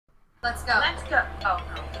Let's go. Let's go. Oh,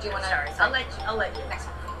 no. Do you want to? Sorry. I'll let you. Next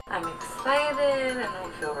one. I'm excited and I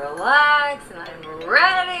feel relaxed and I'm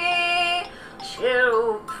ready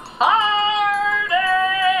to party.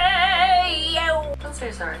 Let's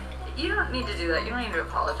say sorry. You don't need to do that. You don't need to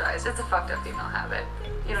apologize. It's a fucked up female habit.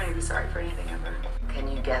 You don't need to be sorry for anything ever.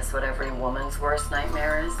 Can you guess what every woman's worst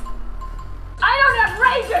nightmare is? I don't have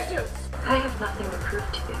rage issues! I have nothing to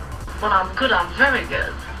prove to you. When I'm good, I'm very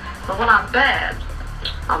good. But when I'm bad,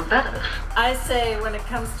 I'm better. I say when it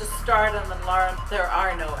comes to stardom and Lauren, there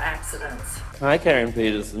are no accidents. Hi, Karen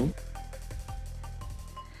Peterson.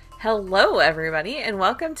 Hello, everybody, and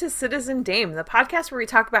welcome to Citizen Dame, the podcast where we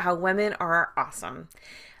talk about how women are awesome.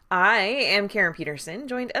 I am Karen Peterson,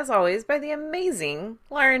 joined as always by the amazing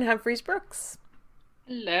Lauren Humphries Brooks.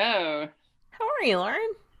 Hello. How are you,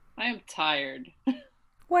 Lauren? I am tired.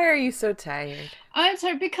 Why are you so tired? I'm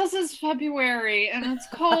tired because it's February and it's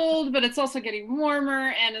cold, but it's also getting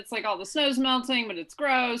warmer and it's like all the snow's melting, but it's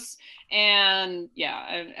gross. And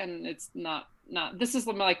yeah, and it's not, this is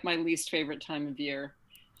like my least favorite time of year.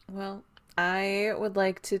 Well, I would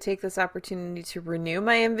like to take this opportunity to renew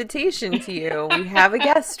my invitation to you. We have a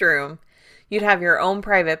guest room. You'd have your own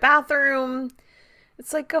private bathroom.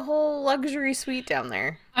 It's like a whole luxury suite down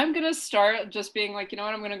there. I'm going to start just being like, you know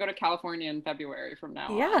what, I'm going to go to California in February from now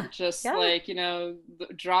on. Just like, you know,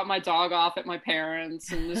 drop my dog off at my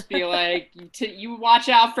parents and just be like, you watch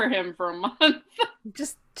out for him for a month.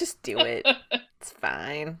 Just do it. It's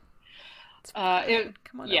fine.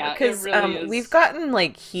 Come on, yeah, because really is. We've gotten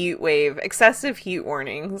like excessive heat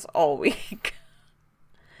warnings all week.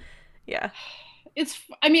 Yeah. It's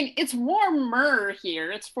warmer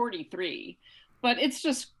here. It's 43. But it's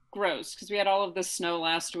just gross because we had all of this snow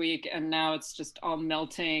last week and now it's just all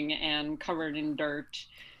melting and covered in dirt.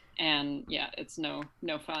 And yeah, it's no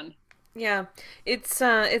fun. Yeah. It's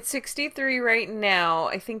 63 right now.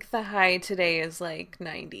 I think the high today is like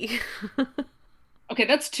 90. Okay,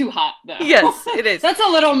 that's too hot though. Yes, it is. That's a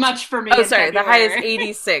little much for me. Oh, sorry. The high is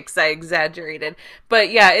 86. I exaggerated. But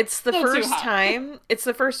yeah, it's the first time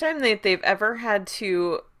that they've ever had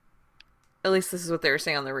to, at least this is what they were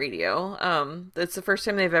saying on the radio. It's the first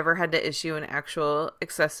time they've ever had to issue an actual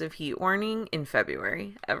excessive heat warning in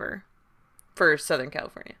February ever for Southern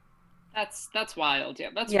California. That's wild. Yeah,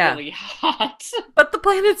 that's really hot. But the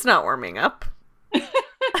planet's not warming up.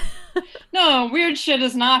 No, weird shit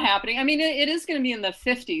is not happening. I mean, it is going to be in the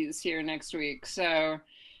 50s here next week. So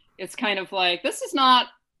it's kind of like, this is not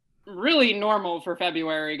really normal for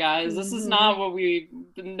February, guys. This is not what we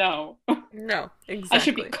know. No, exactly. I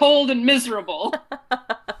should be cold and miserable.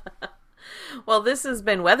 Well, this has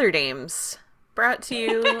been Weather Dames, brought to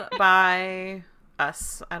you by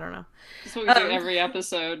us. I don't know. That's what we do every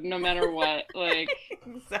episode, no matter what. Like,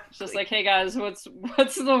 exactly. It's just like, hey guys, what's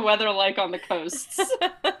the weather like on the coasts?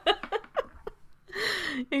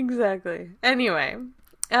 Exactly. Anyway,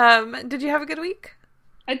 did you have a good week?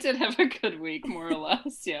 I did have a good week, more or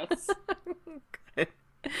less, yes. Good.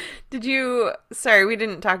 Sorry, we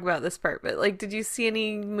didn't talk about this part, but like, did you see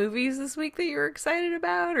any movies this week that you were excited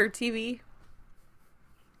about, or TV?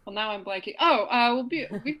 Well, now I'm blanking. Oh,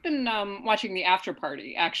 we've been watching The After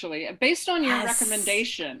Party, actually, based on your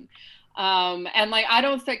recommendation. And like, I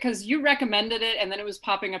don't think, because you recommended it and then it was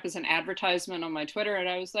popping up as an advertisement on my Twitter and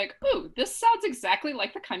I was like, ooh, this sounds exactly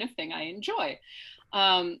like the kind of thing I enjoy.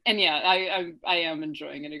 And yeah, I am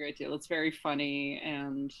enjoying it a great deal. It's very funny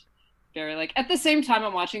and very like, at the same time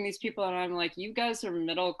I'm watching these people and I'm like, you guys are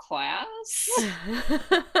middle class.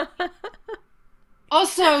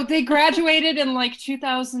 Also, they graduated in like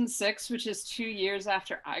 2006, which is 2 years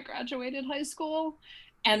after I graduated high school.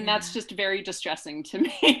 And that's just very distressing to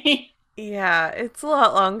me. Yeah, it's a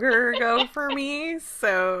lot longer ago for me,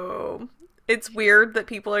 so it's weird that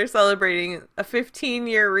people are celebrating a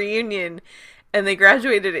 15-year reunion and they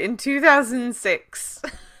graduated in 2006.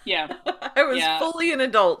 Yeah. I was fully an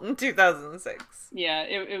adult in 2006. Yeah,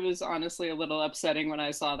 it was honestly a little upsetting when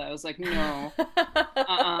I saw that. I was like, no.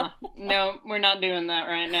 No, we're not doing that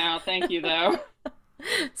right now. Thank you, though.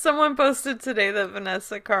 Someone posted today that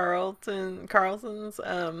Vanessa Carlton's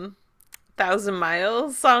 1,000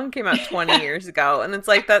 Miles song came out 20 years ago, and it's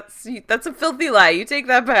like, that's a filthy lie. You take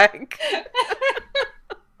that back.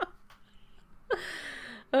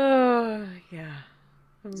 Oh, yeah.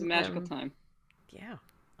 It's a magical time. Yeah,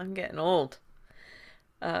 I'm getting old.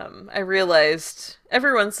 I realized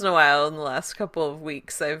every once in a while in the last couple of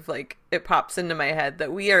weeks, it pops into my head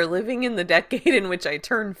that we are living in the decade in which I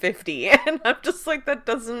turn 50. And I'm just like,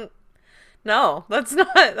 that's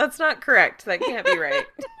not correct. That can't be right.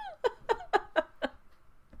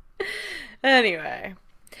 Anyway,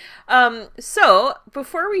 So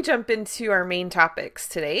before we jump into our main topics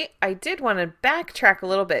today, I did want to backtrack a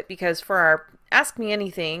little bit because for our Ask Me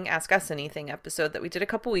Anything, Ask Us Anything episode that we did a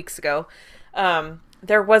couple weeks ago,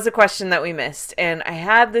 there was a question that we missed, and I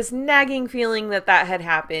had this nagging feeling that had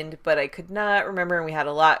happened, but I could not remember, and we had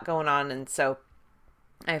a lot going on, and so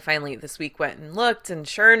I finally this week went and looked, and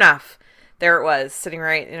sure enough, there it was, sitting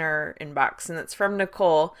right in our inbox, and it's from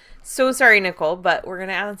Nicole. So sorry, Nicole, but we're going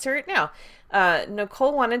to answer it now.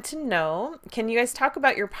 Nicole wanted to know, can you guys talk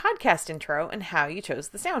about your podcast intro and how you chose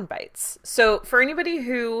the sound bites? So for anybody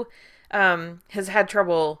who has had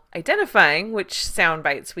trouble identifying which sound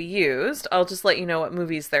bites we used, I'll just let you know what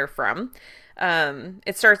movies they're from.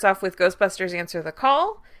 It starts off with Ghostbusters Answer the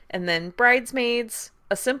Call, and then Bridesmaids,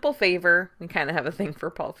 A Simple Favor. We kind of have a thing for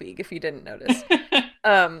Paul Feig, if you didn't notice.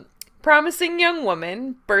 Promising Young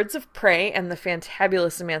Woman, Birds of Prey, and the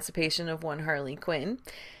Fantabulous Emancipation of One Harley Quinn.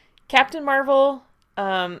 Captain Marvel,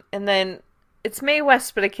 and then it's Mae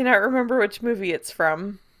West, but I cannot remember which movie it's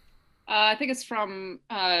from. I think it's from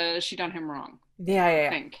She Done Him Wrong. Yeah. I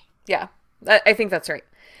think. Yeah, I think that's right.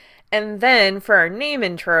 And then for our name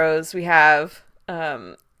intros, we have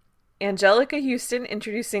Angelica Houston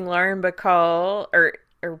introducing Lauren Bacall, or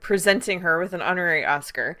presenting her with an honorary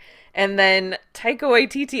Oscar. And then Taika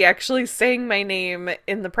Waititi actually saying my name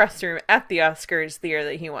in the press room at the Oscars the year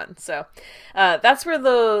that he won. So that's where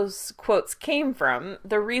those quotes came from.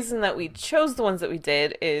 The reason that we chose the ones that we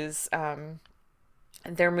did is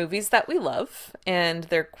they're movies that we love, and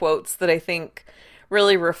they're quotes that I think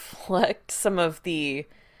really reflect some of the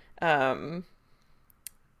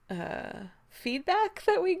feedback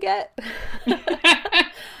that we get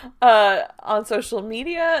on social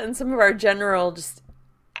media, and some of our general just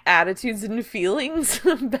attitudes and feelings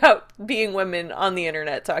about being women on the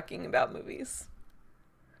internet talking about movies.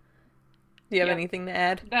 Do you have anything to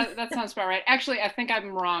add? That sounds about right. Actually, I think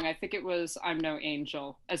I'm wrong. I think it was I'm No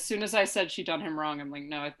Angel. As soon as I said She Done Him Wrong, I'm like,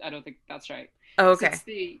 no, I don't think that's right. Oh, okay.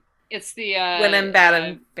 It's the when I'm bad,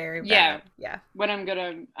 I'm very bad. Yeah. When I'm good,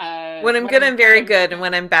 when I'm good, I'm very good, and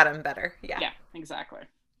when I'm bad, I'm better. Yeah. Yeah, exactly.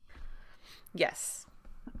 Yes.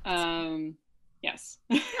 Yes.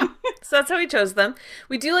 So that's how we chose them.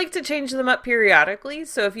 We do like to change them up periodically,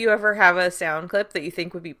 so if you ever have a sound clip that you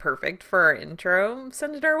think would be perfect for our intro,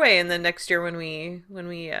 send it our way, and then next year when we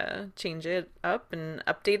change it up and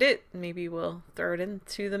update it, maybe we'll throw it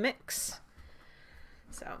into the mix.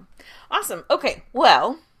 So, awesome. Okay,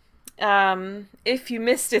 well, if you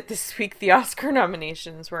missed it this week, the Oscar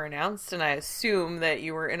nominations were announced, and I assume that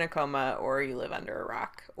you were in a coma, or you live under a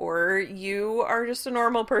rock, or you are just a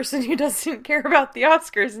normal person who doesn't care about the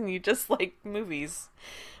Oscars and you just like movies,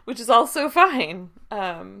 which is also fine.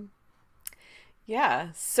 Yeah,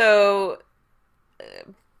 so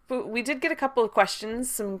but we did get a couple of questions,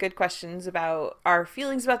 some good questions about our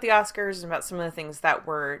feelings about the Oscars and about some of the things that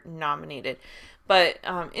were nominated. But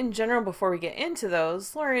in general, before we get into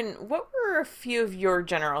those, Lauren, what were a few of your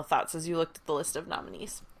general thoughts as you looked at the list of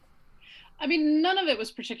nominees? I mean, none of it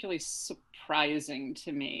was particularly surprising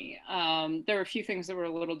to me. There were a few things that were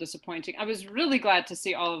a little disappointing. I was really glad to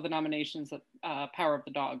see all of the nominations that Power of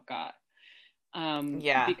the Dog got.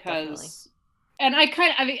 Yeah, because, definitely. And I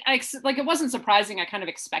it wasn't surprising. I kind of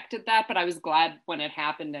expected that, but I was glad when it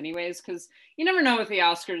happened anyways, because you never know with the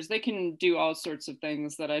Oscars, they can do all sorts of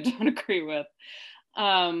things that I don't agree with.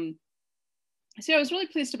 So I was really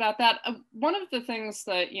pleased about that. One of the things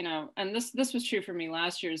that, and this was true for me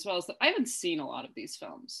last year as well, is that I haven't seen a lot of these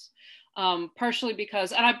films. Partially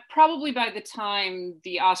because, and I probably by the time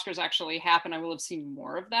the Oscars actually happen, I will have seen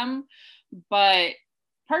more of them, but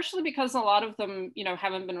partially because a lot of them,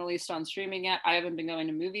 haven't been released on streaming yet. I haven't been going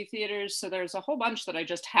to movie theaters. So there's a whole bunch that I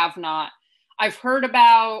just have not, I've heard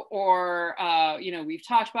about or, we've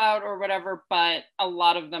talked about or whatever, but a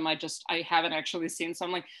lot of them I haven't actually seen. So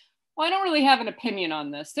I'm like, well, I don't really have an opinion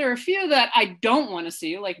on this. There are a few that I don't want to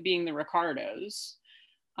see, like being the Ricardos.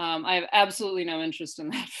 I have absolutely no interest in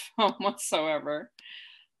that film whatsoever.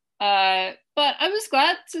 But I was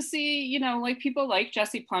glad to see, people like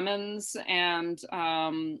Jesse Plemons and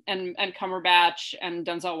Cumberbatch and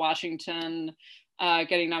Denzel Washington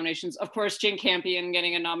getting nominations. Of course, Jane Campion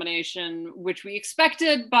getting a nomination, which we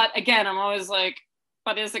expected. But again, I'm always like,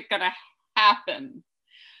 but is it going to happen?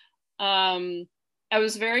 I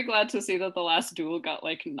was very glad to see that The Last Duel got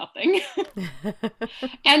nothing.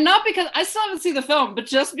 And not because I still haven't seen the film, but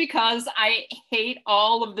just because I hate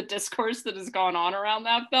all of the discourse that has gone on around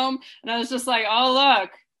that film. And I was just like, oh,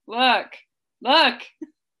 look.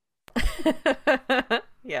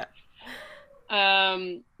 Yeah.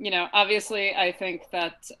 Obviously, I think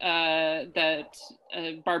that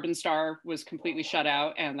Barb and Star was completely shut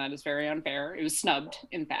out, and that is very unfair. It was snubbed,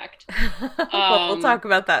 in fact. Well, we'll talk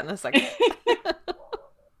about that in a second.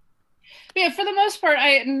 But yeah, for the most part,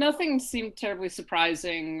 nothing seemed terribly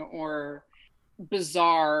surprising or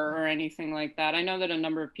bizarre or anything like that. I know that a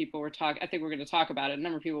number of people were talking, I think we're going to talk about it, a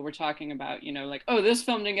number of people were talking about, like, oh, this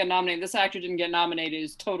film didn't get nominated, this actor didn't get nominated,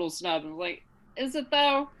 is total snub. And I'm like, is it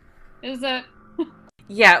though? Is it?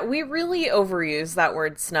 Yeah, we really overuse that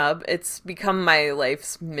word snub. It's become my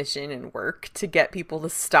life's mission and work to get people to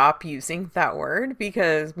stop using that word,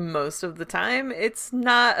 because most of the time it's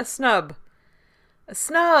not a snub. A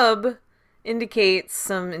snub indicates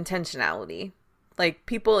some intentionality. Like,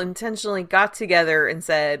 people intentionally got together and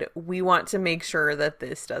said, we want to make sure that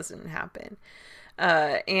this doesn't happen.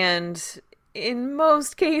 And in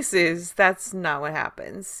most cases, that's not what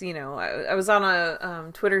happens. I was on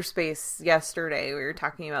a Twitter space yesterday. We were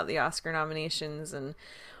talking about the Oscar nominations, and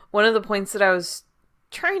one of the points that I was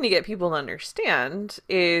trying to get people to understand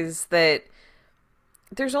is that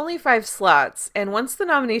there's only 5 slots, and once the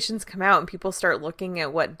nominations come out and people start looking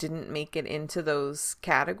at what didn't make it into those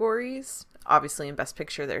categories, obviously in Best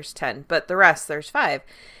Picture there's 10, but the rest there's 5,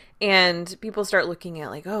 and people start looking at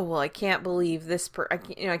like, oh, well, I can't believe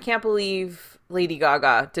I can't believe Lady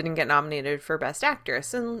Gaga didn't get nominated for Best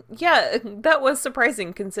Actress. And yeah, that was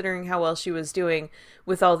surprising considering how well she was doing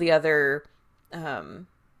with all the other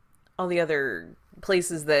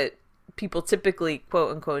places that people typically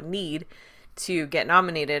quote unquote need to get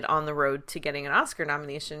nominated on the road to getting an Oscar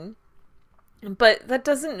nomination. But that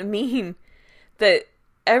doesn't mean that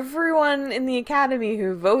everyone in the Academy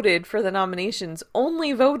who voted for the nominations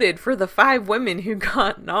only voted for the 5 women who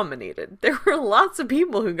got nominated. There were lots of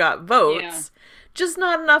people who got votes, just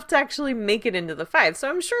not enough to actually make it into the 5. So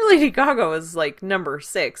I'm sure Lady Gaga was like number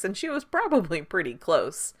 6, and she was probably pretty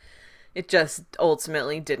close. It just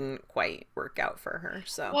ultimately didn't quite work out for her.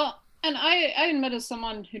 So well. And I admit, as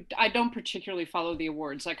someone who, I don't particularly follow the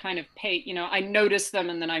awards. I kind of pay, I notice them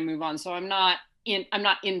and then I move on. So I'm not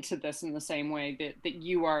into this in the same way that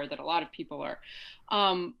you are, that a lot of people are.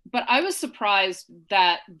 But I was surprised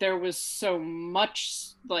that there was so much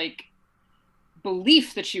like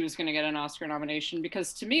belief that she was going to get an Oscar nomination,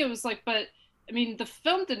 because to me it was like, but I mean, the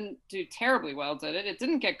film didn't do terribly well, did it? It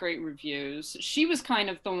didn't get great reviews. She was kind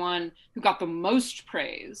of the one who got the most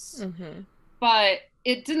praise. Mm-hmm. But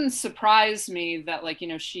it didn't surprise me that, like,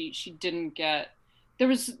 she didn't get,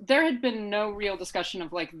 there had been no real discussion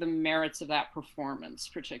of like the merits of that performance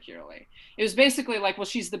particularly. It was basically like, well,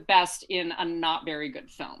 she's the best in a not very good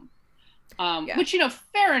film. Which,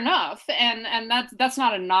 fair enough. And that's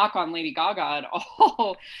not a knock on Lady Gaga at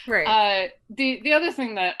all. Right. The other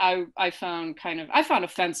thing that I found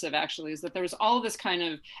offensive actually is that there was all of this kind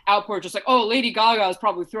of outpour, just like, oh, Lady Gaga is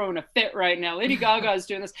probably throwing a fit right now. Lady Gaga is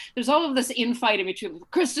doing this. There's all of this infighting between the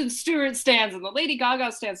Kristen Stewart stands and the Lady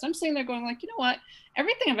Gaga stands. And I'm sitting there going like, you know what?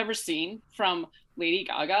 Everything I've ever seen from Lady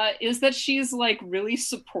Gaga is that she's like really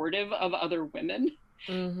supportive of other women.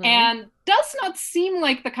 Mm-hmm. And does not seem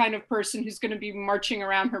like the kind of person who's going to be marching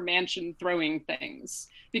around her mansion throwing things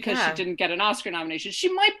because she didn't get an Oscar nomination.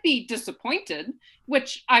 She might be disappointed,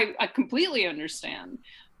 which I completely understand,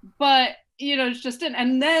 but it just didn't.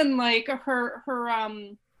 And then like her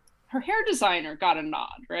hair designer got a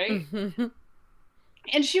nod, right? Mm-hmm.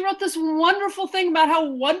 And she wrote this wonderful thing about how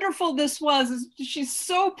wonderful this was. She's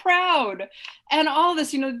so proud and all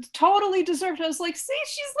this, totally deserved. I was like, see,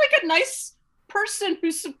 she's like a nice person who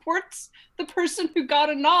supports the person who got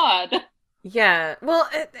a nod. Yeah, well,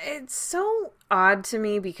 it's so odd to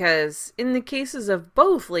me because in the cases of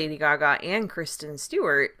both Lady Gaga and Kristen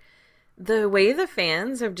Stewart, the way the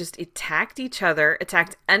fans have just attacked each other,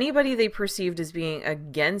 attacked anybody they perceived as being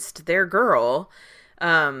against their girl,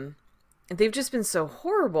 they've just been so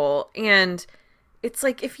horrible. And it's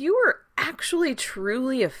like, if you were actually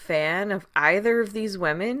truly a fan of either of these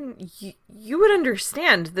women, you would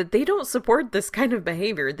understand that they don't support this kind of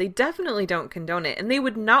behavior. They definitely don't condone it, and they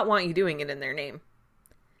would not want you doing it in their name.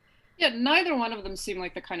 Yeah, neither one of them seem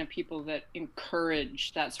like the kind of people that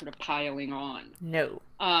encourage that sort of piling on. No.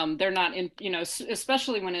 They're not in,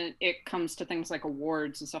 especially when it comes to things like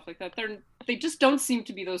awards and stuff like that. They just don't seem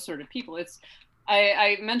to be those sort of people.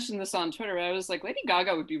 I mentioned this on Twitter. I was like, Lady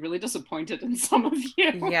Gaga would be really disappointed in some of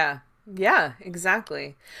you. Yeah,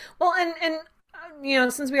 exactly. Well,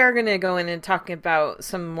 and since we are going to go in and talk about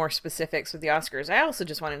some more specifics with the Oscars, I also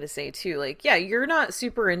just wanted to say too, like, yeah, you're not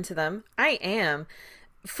super into them. I am.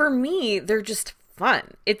 For me, they're just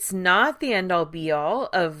fun. It's not the end all be all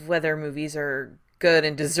of whether movies are good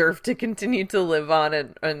and deserve to continue to live on,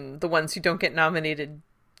 and the ones who don't get nominated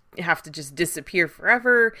have to just disappear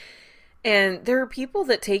forever. And there are people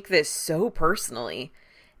that take this so personally.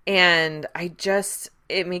 And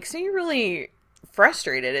it makes me really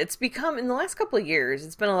frustrated. It's become, in the last couple of years,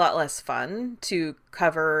 it's been a lot less fun to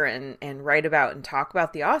cover and write about and talk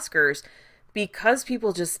about the Oscars because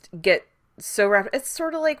people just get so wrapped. It's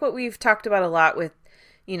sort of like what we've talked about a lot with,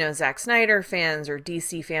 Zack Snyder fans or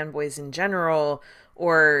DC fanboys in general,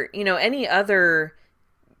 or, any other,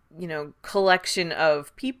 collection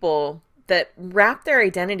of people that wrap their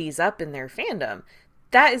identities up in their fandom.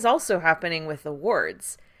 That is also happening with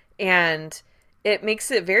awards. And it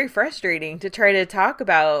makes it very frustrating to try to talk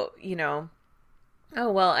about, oh,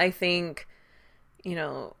 well, I think,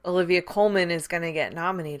 Olivia Colman is going to get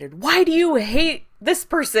nominated. Why do you hate this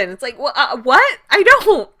person? It's like, well, what?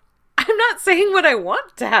 I'm not saying what I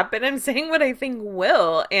want to happen. I'm saying what I think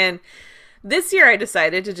will. And this year I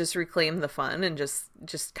decided to just reclaim the fun and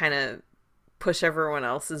just kind of push everyone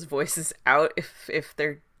else's voices out if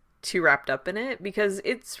they're too wrapped up in it, because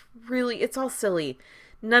it's all silly.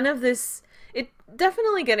 None of this,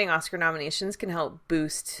 definitely getting Oscar nominations can help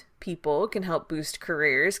boost people, can help boost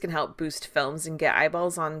careers, can help boost films and get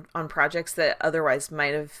eyeballs on projects that otherwise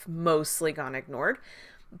might have mostly gone ignored.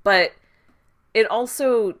 But it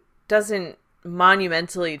also doesn't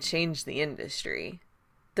monumentally change the industry.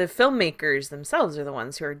 The filmmakers themselves are the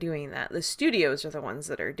ones who are doing that. The studios are the ones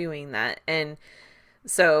that are doing that. And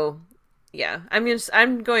so, yeah,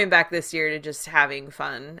 I'm going back this year to just having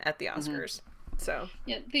fun at the Oscars. So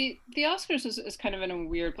yeah, the Oscars is kind of in a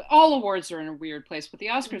weird place. All awards are in a weird place, but the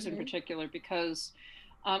Oscars in particular, because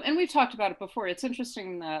and we've talked about it before, it's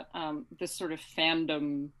interesting that this sort of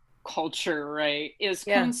fandom culture, right, is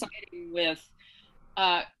coinciding with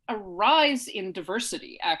a rise in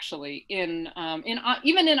diversity, actually, in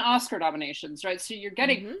even in Oscar nominations, right? So you're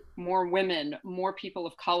getting more women, more people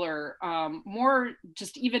of color, more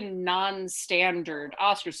just even non-standard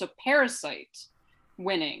Oscars. So Parasite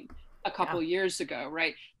winning a couple years ago,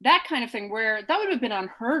 right? That kind of thing, where that would have been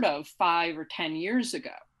unheard of 5 or 10 years ago.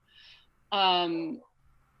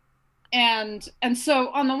 And so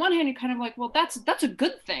on the one hand, you're kind of like, well, that's a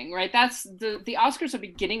good thing, right? That's the Oscars are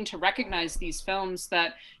beginning to recognize these films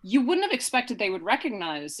that you wouldn't have expected they would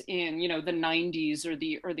recognize in, the 90s or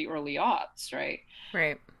the early aughts, right?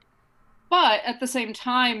 Right. But at the same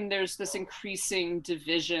time, there's this increasing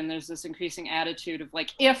division. There's this increasing attitude of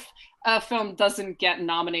like, if a film doesn't get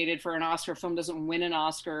nominated for an Oscar, a film doesn't win an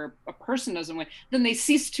Oscar, a person doesn't win, then they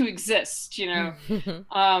cease to exist, like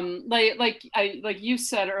you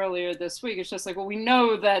said earlier this week, it's just like, well, we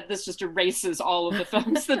know that this just erases all of the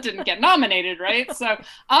films that didn't get nominated, right? So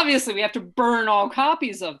obviously we have to burn all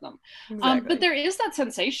copies of them. Exactly. But there is that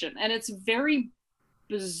sensation, and it's very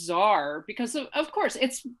bizarre because of course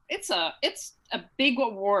it's a big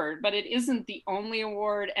award, but it isn't the only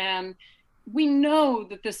award, and we know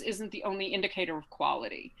that this isn't the only indicator of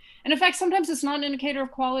quality. And in fact, sometimes it's not an indicator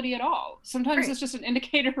of quality at all. Sometimes it's just an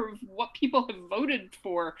indicator of what people have voted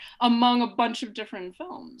for among a bunch of different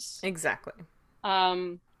films. Exactly.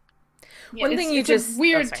 One thing you just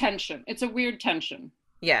weird tension. It's a weird tension.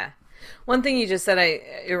 Yeah. One thing you just said,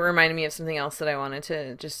 it reminded me of something else that I wanted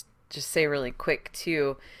to just say really quick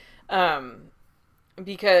too,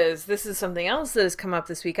 because this is something else that has come up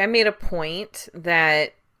this week. I made a point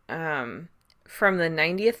that from the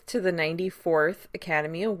 90th to the 94th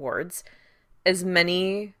Academy Awards, as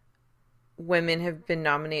many women have been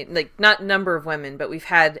nominated, like not number of women, but we've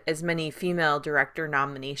had as many female director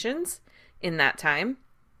nominations in that time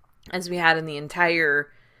as we had in the entire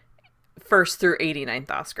 1st through 89th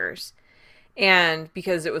Oscars. And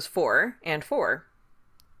because it was 4 and 4.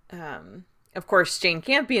 Of course, Jane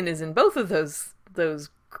Campion is in both of those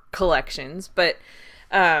collections, but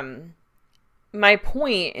my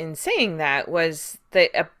point in saying that was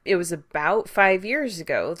that it was about 5 years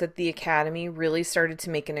ago that the Academy really started to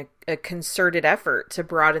make a concerted effort to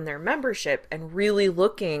broaden their membership and really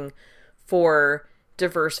looking for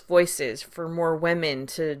diverse voices, for more women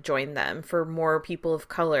to join them, for more people of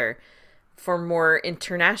color, for more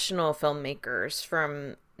international filmmakers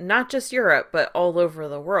from not just Europe, but all over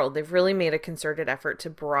the world. They've really made a concerted effort to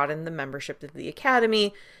broaden the membership of the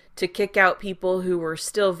Academy, to kick out people who were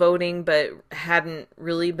still voting but hadn't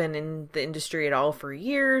really been in the industry at all for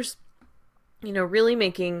years. Really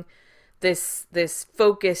making this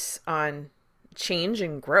focus on change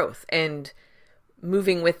and growth and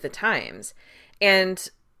moving with the times. And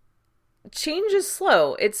change is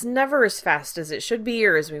slow. It's never as fast as it should be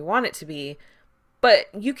or as we want it to be. But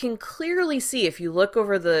you can clearly see, if you look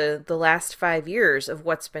over the last 5 years of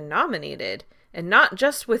what's been nominated, and not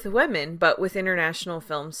just with women, but with international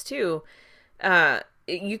films too,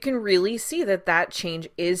 you can really see that change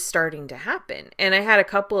is starting to happen. And I had a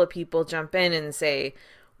couple of people jump in and say,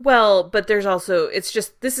 well, but there's also, it's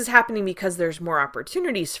just, this is happening because there's more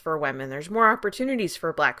opportunities for women. There's more opportunities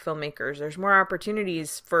for Black filmmakers. There's more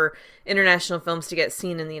opportunities for international films to get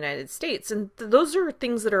seen in the United States. And those are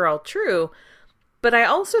things that are all true. But I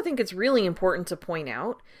also think it's really important to point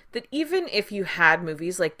out that even if you had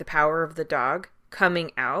movies like The Power of the Dog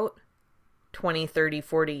coming out 20, 30,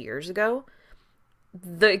 40 years ago,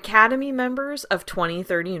 the Academy members of 20,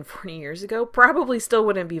 30, and 40 years ago probably still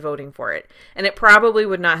wouldn't be voting for it. And it probably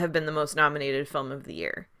would not have been the most nominated film of the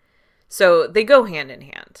year. So they go hand in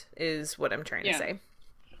hand, is what I'm trying to say.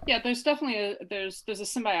 Yeah, there's definitely there's a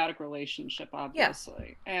symbiotic relationship,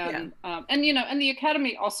 obviously. And and the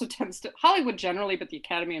Academy also tends to, Hollywood generally, but the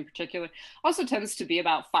Academy in particular, also tends to be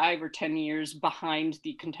about 5 or 10 years behind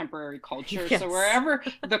the contemporary culture. Yes. So wherever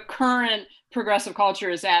the current progressive culture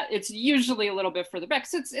is at, it's usually a little bit further back.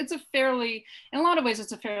 So it's a fairly, in a lot of ways,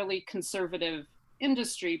 it's a fairly conservative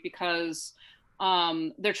industry because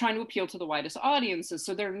they're trying to appeal to the widest audiences.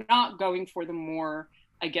 So they're not going for the more,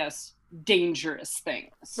 I guess, dangerous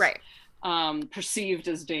things, right? Perceived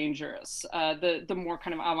as dangerous, the more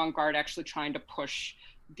kind of avant-garde, actually trying to push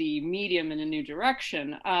the medium in a new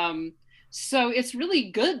direction. So it's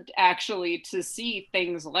really good actually to see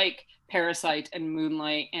things like Parasite and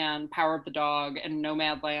Moonlight and Power of the Dog and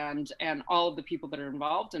Nomadland and all of the people that are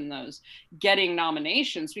involved in those getting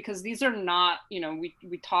nominations, because these are not,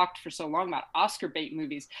 we talked for so long about Oscar bait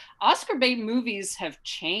movies. Oscar bait movies have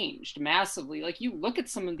changed massively. Like, you look at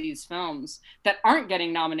some of these films that aren't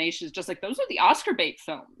getting nominations, just like those are the Oscar bait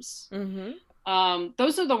films. Mm-hmm.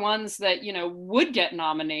 Those are the ones that, would get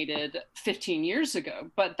nominated 15 years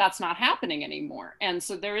ago, but that's not happening anymore. And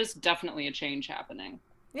so there is definitely a change happening.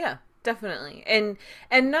 Yeah. Definitely. And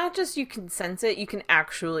not just you can sense it, you can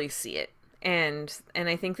actually see it. And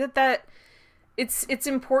I think that it's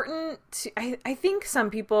important to, I think some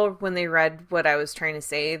people, when they read what I was trying to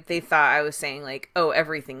say, they thought I was saying like, oh,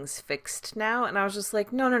 everything's fixed now. And I was just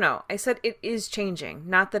like, no. I said it is changing,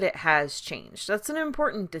 not that it has changed. That's an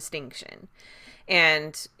important distinction.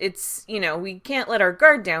 And it's, we can't let our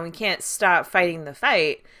guard down. We can't stop fighting the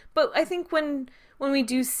fight. But I think when we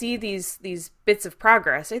do see these bits of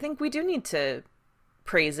progress, I think we do need to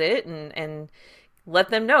praise it and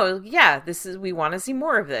let them know, yeah, we want to see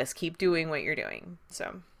more of this. Keep doing what you're doing.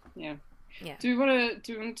 So yeah. Do we want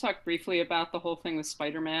to talk briefly about the whole thing with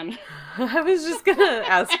Spider-Man? I was just gonna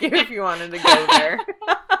ask you if you wanted to go there.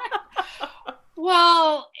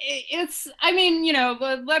 Well,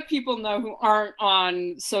 let people know who aren't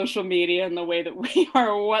on social media in the way that we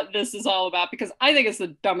are what this is all about, because I think it's the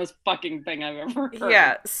dumbest fucking thing I've ever heard.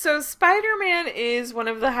 Yeah, so Spider-Man is one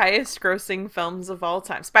of the highest grossing films of all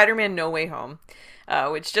time. Spider-Man No Way Home,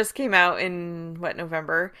 which just came out in,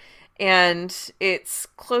 November? And it's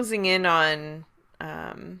closing in on,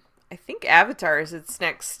 I think Avatar is its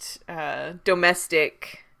next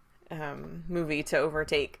domestic movie to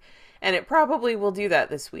overtake. And it probably will do that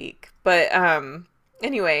this week. But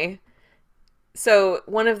anyway, so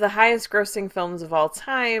one of the highest grossing films of all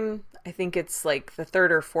time. I think it's like the 3rd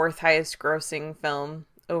or 4th highest grossing film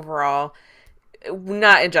overall.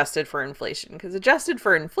 Not adjusted for inflation. Because adjusted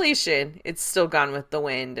for inflation, it's still Gone with the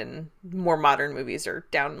Wind. And more modern movies are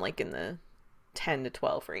down like in the 10 to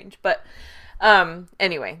 12 range. But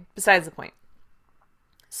anyway, besides the point.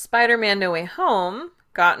 Spider-Man No Way Home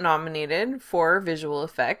got nominated for visual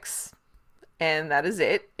effects, and that is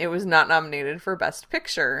it. It was not nominated for Best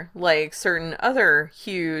Picture, like certain other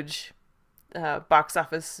huge box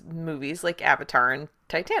office movies like Avatar and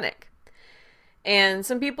Titanic. And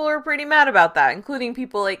some people are pretty mad about that, including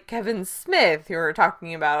people like Kevin Smith, who are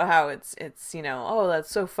talking about how it's oh,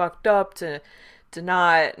 that's so fucked up to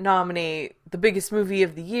not nominate the biggest movie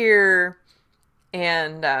of the year.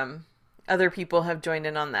 And other people have joined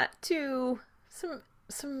in on that too.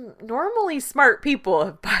 Some normally smart people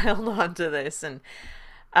have piled onto this, and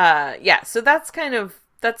so that's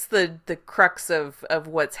the crux of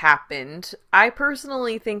what's happened. I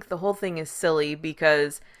personally think the whole thing is silly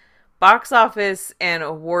because box office and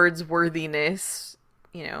awards worthiness,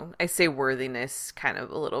 I say worthiness kind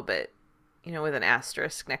of a little bit, with an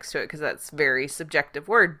asterisk next to it because that's a very subjective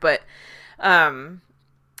word, but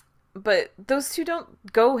those two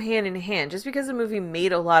don't go hand in hand. Just because a movie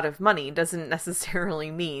made a lot of money doesn't necessarily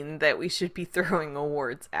mean that we should be throwing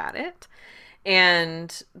awards at it.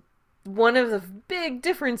 And one of the big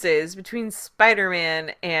differences between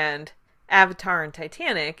Spider-Man and Avatar and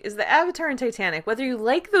Titanic is that Avatar and Titanic, whether you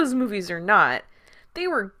like those movies or not, they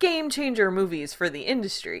were game changer movies for the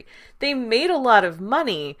industry. They made a lot of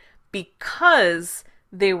money because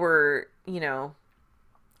they were,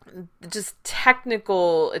 just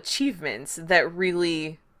technical achievements that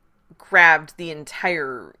really grabbed the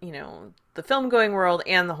entire, the film going world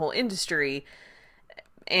and the whole industry.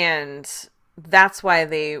 And that's why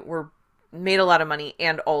they made a lot of money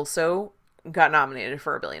and also got nominated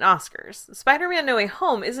for a billion Oscars. Spider-Man No Way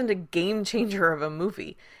Home isn't a game changer of a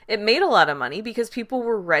movie. It made a lot of money because people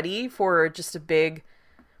were ready for just a big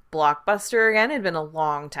blockbuster again. It had been a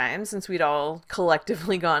long time since we'd all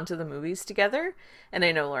collectively gone to the movies together. And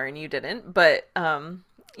I know, Lauren, you didn't, but, a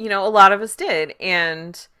lot of us did.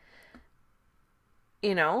 And,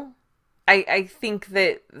 I think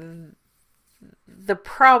that the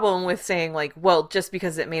problem with saying, like, well, just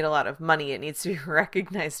because it made a lot of money, it needs to be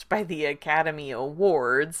recognized by the Academy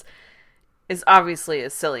Awards is obviously a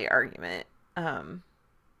silly argument.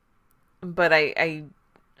 But I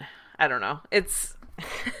don't know. It's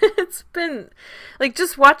been like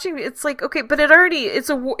just watching. It's like, okay, but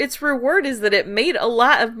its reward is that it made a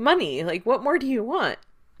lot of money. Like, what more do you want?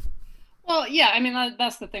 Well, yeah, I mean,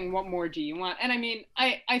 that's the thing. What more do you want? And I mean,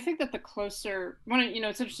 I think that the closer,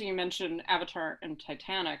 it's interesting you mentioned Avatar and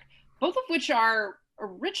Titanic, both of which are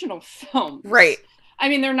original films. Right. I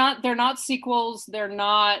mean, they're not sequels. They're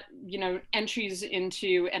not, entries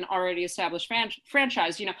into an already established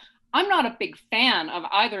franchise. I'm not a big fan of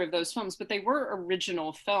either of those films, but they were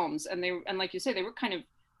original films. And like you say, they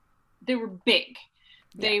were big.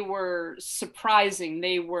 They were surprising.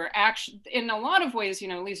 They were actually, in a lot of ways,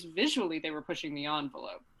 at least visually, they were pushing the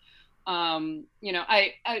envelope.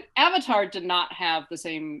 Avatar did not have the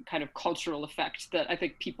same kind of cultural effect that I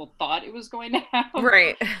think people thought it was going to have.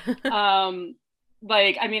 Right.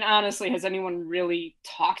 Honestly, has anyone really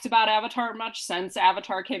talked about Avatar much since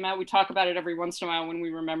Avatar came out? We talk about it every once in a while when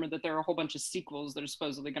we remember that there are a whole bunch of sequels that are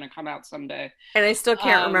supposedly going to come out someday. And I still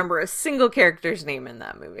can't remember a single character's name in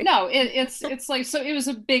that movie. No, it's like, so it was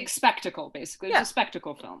a big spectacle, basically. It was a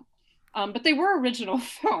spectacle film. But they were original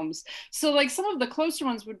films. So like some of the closer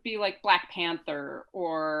ones would be like Black Panther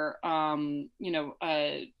or, The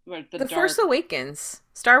Force Awakens,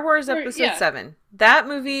 Star Wars Episode 7. That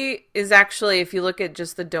movie is actually, if you look at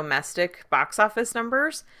just the domestic box office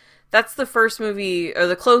numbers, that's the first movie, or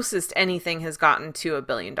the closest anything has gotten to $1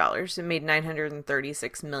 billion. It made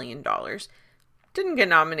 $936 million. Didn't get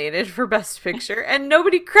nominated for Best Picture, and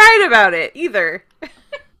nobody cried about it either.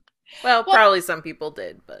 well, probably some people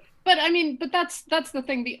did, but... But I mean, that's the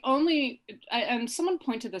thing. The only, and someone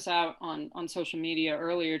pointed this out on social media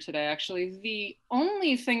earlier today, actually, the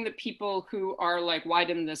only thing that people who are like, why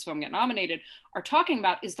didn't this film get nominated, are talking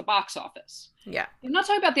about is the box office. Yeah. They're not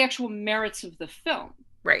talking about the actual merits of the film.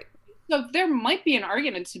 Right. So there might be an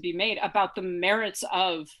argument to be made about the merits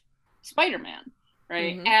of Spider-Man,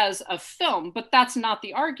 right, as a film, but that's not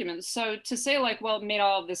the argument. So to say like, well, it made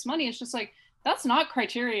all of this money, it's just like, that's not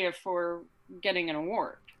criteria for getting an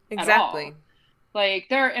award. Exactly. Like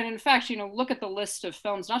and in fact, look at the list of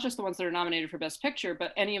films, not just the ones that are nominated for Best Picture,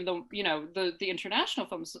 but any of them, the international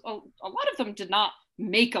films, a lot of them did not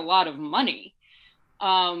make a lot of money.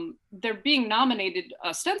 They're being nominated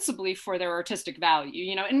ostensibly for their artistic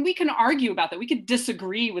value, and we can argue about that. We could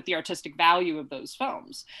disagree with the artistic value of those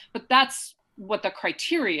films, but that's what the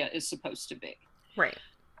criteria is supposed to be. Right.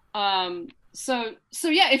 So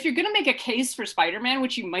yeah, if you're going to make a case for Spider-Man,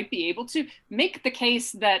 which you might be able to, make the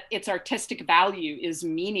case that its artistic value is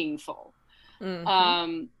meaningful.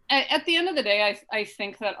 At the end of the day, I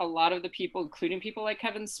think that a lot of the people, including people like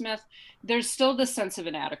Kevin Smith, there's still this sense of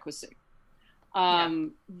inadequacy.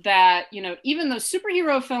 That, even though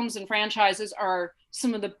superhero films and franchises are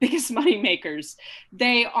some of the biggest money makers,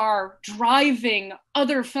 they are driving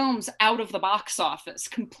other films out of the box office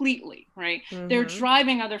completely, right? They're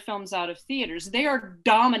driving other films out of theaters. They are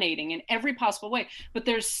dominating in every possible way, but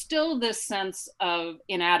there's still this sense of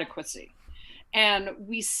inadequacy. And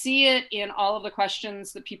we see it in all of the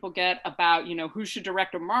questions that people get about, who should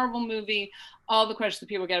direct a Marvel movie, all the questions that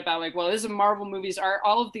people get about, like, well, is it Marvel movies, are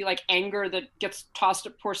all of the like anger that gets tossed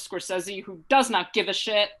at poor Scorsese, who does not give a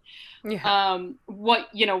shit. Yeah.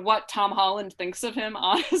 What Tom Holland thinks of him.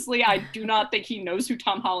 Honestly, I do not think he knows who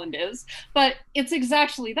Tom Holland is, but it's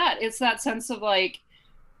exactly that. It's that sense of like,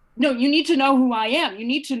 no, you need to know who I am. You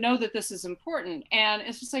need to know that this is important. And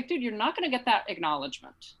it's just like, dude, you're not going to get that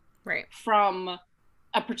acknowledgement. Right. From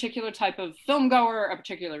a particular type of film goer, a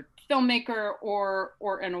particular filmmaker, or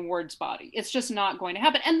an awards body. It's just not going to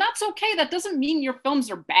happen. And that's okay. That doesn't mean your films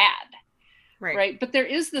are bad. Right. But there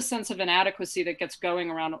is this sense of inadequacy that gets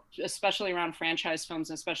going around, especially around franchise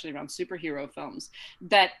films, and especially around superhero films,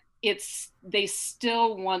 that they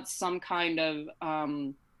still want some kind of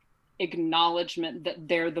acknowledgement that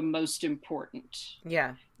they're the most important.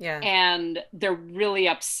 Yeah. And they're really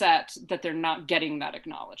upset that they're not getting that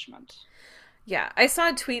acknowledgement. Yeah, I saw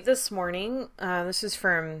a tweet this morning. This is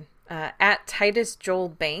from at Titus Joel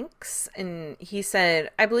Banks, and he said,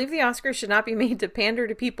 "I believe the Oscars should not be made to pander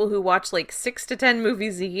to people who watch like 6 to 10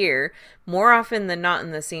 movies a year, more often than not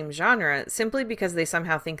in the same genre, simply because they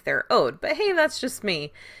somehow think they're owed. But hey, that's just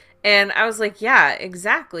me." And I was like, yeah,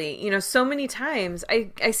 exactly. You know, so many times,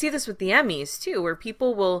 I see this with the Emmys too, where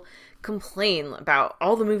people will complain about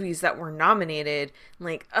all the movies that were nominated.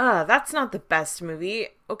 Like, that's not the best movie.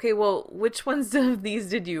 Okay, well, which ones of these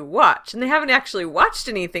did you watch? And they haven't actually watched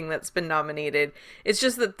anything that's been nominated. It's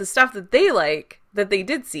just that the stuff that they like, that they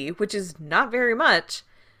did see, which is not very much,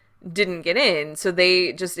 didn't get in. So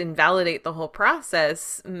they just invalidate the whole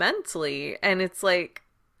process mentally. And it's like,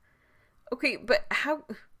 okay, but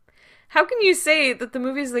how can you say that the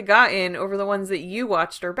movies that got in over the ones that you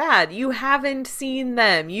watched are bad? You haven't seen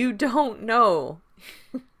them. You don't know.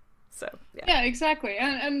 So, yeah. Yeah, exactly.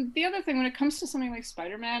 And the other thing, when it comes to something like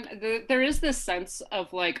Spider-Man, there is this sense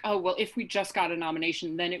of like, oh, well, if we just got a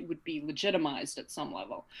nomination, then it would be legitimized at some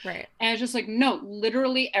level. Right. And it's just like, no,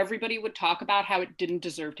 literally everybody would talk about how it didn't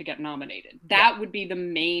deserve to get nominated. That would be the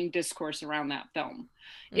main discourse around that film.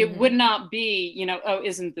 It would not be, you know, oh,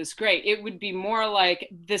 isn't this great? It would be more like,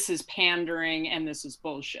 this is pandering and this is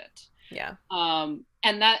bullshit. Yeah. And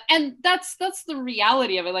that's the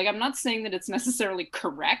reality of it. Like, I'm not saying that it's necessarily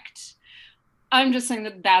correct. I'm just saying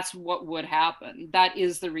that that's what would happen. That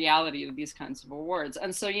is the reality of these kinds of awards.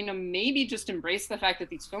 And so, you know, maybe just embrace the fact that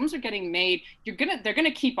these films are getting made. They're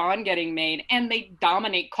gonna keep on getting made, and they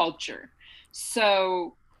dominate culture.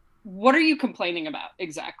 So what are you complaining about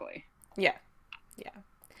exactly? Yeah.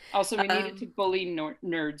 Also, we needed to bully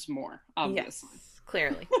nerds more, obviously. Yes,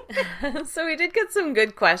 clearly. So we did get some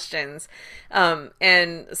good questions.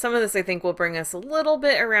 And some of this, I think, will bring us a little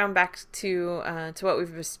bit around back to what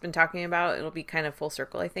we've just been talking about. It'll be kind of full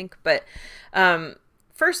circle, I think. But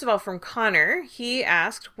first of all, from Connor, he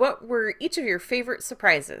asked, what were each of your favorite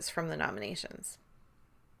surprises from the nominations?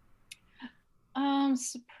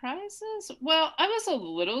 Surprises? Well, I was a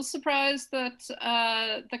little surprised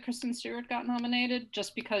that Kristen Stewart got nominated,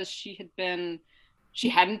 just because she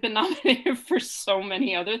hadn't been nominated for so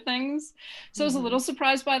many other things. So I was a little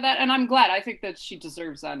surprised by that, and I'm glad. I think that she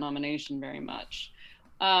deserves that nomination very much.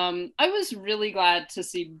 I was really glad to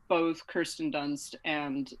see both Kirsten Dunst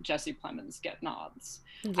and Jesse Plemons get nods.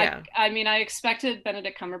 Yeah. I mean, I expected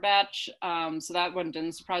Benedict Cumberbatch, so that one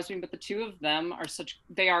didn't surprise me, but the two of them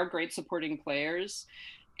they are great supporting players,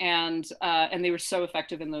 and they were so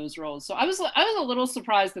effective in those roles. So I was a little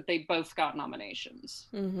surprised that they both got nominations.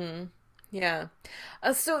 Mm-hmm. Yeah.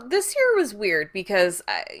 So this year was weird because,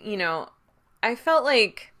 I felt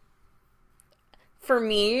like, for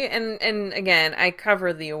me, and again, I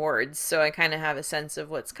cover the awards, so I kind of have a sense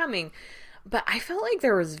of what's coming, but I felt like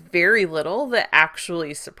there was very little that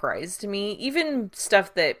actually surprised me. Even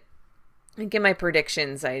stuff that, like in my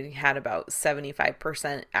predictions, I had about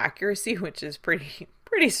 75% accuracy, which is pretty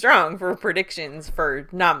strong for predictions for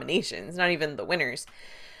nominations, not even the winners.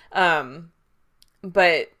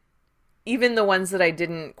 But even the ones that I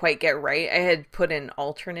didn't quite get right, I had put in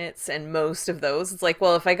alternates, and most of those, it's like,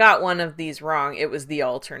 well, if I got one of these wrong, it was the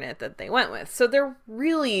alternate that they went with. So they're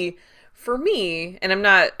really, for me, and I'm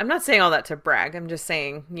not saying all that to brag, I'm just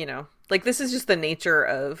saying, like, this is just the nature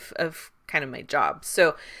of kind of my job.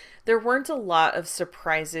 So there weren't a lot of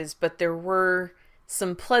surprises, but there were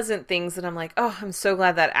some pleasant things that I'm like, oh, I'm so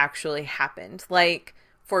glad that actually happened. Like,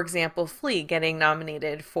 for example, Flea getting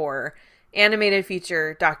nominated for animated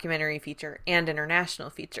feature, documentary feature, and international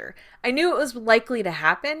feature. I knew it was likely to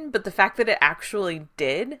happen, but the fact that it actually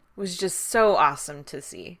did was just so awesome to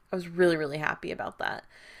see. I was really, really happy about that.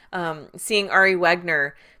 Seeing Ari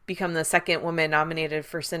Wegner become the second woman nominated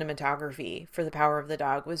for cinematography for The Power of the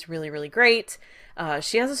Dog was really, really great.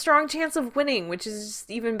 She has a strong chance of winning, which is just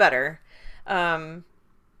even better.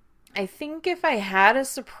 I think if I had a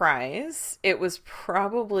surprise, it was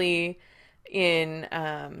probably in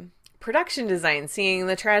production design, seeing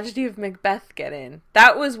The Tragedy of Macbeth get in.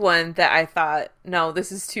 That was one that I thought, no,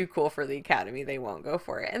 this is too cool for the Academy. They won't go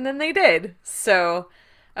for it. And then they did. So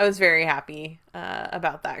I was very happy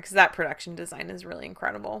about that, because that production design is really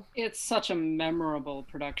incredible. It's such a memorable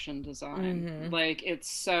production design. Mm-hmm. Like, it's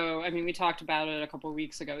so, I mean, we talked about it a couple of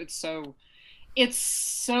weeks ago. It's so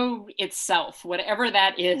itself, whatever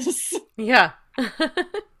that is. Yeah.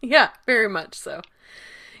 Yeah, very much so.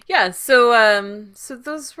 Yeah, so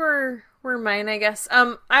those were mine, I guess.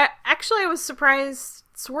 I was surprised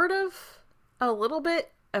sort of a little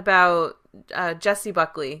bit about Jessie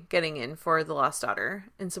Buckley getting in for The Lost Daughter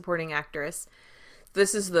in supporting actress.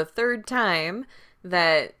 This is the third time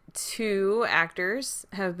that two actors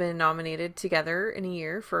have been nominated together in a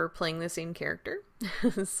year for playing the same character.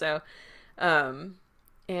 So,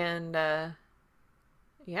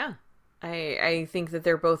 yeah, I think that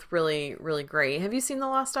they're both really, really great. Have you seen The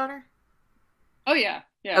Lost Daughter? Oh yeah,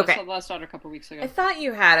 yeah. Okay. I saw The Lost Daughter a couple weeks ago. I thought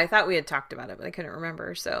you had. I thought we had talked about it, but I couldn't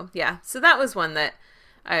remember. So yeah, so that was one that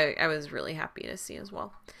I was really happy to see as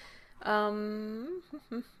well.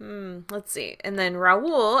 Let's see. And then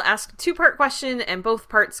Raul asked a 2-part question, and both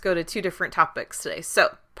parts go to 2 different topics today.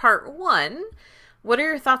 So part 1, what are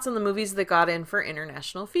your thoughts on the movies that got in for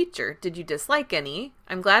international feature? Did you dislike any?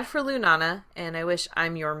 I'm glad for Lunana, and I wish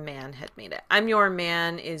I'm Your Man had made it. I'm Your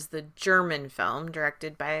Man is the German film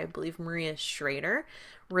directed by, I believe, Maria Schrader.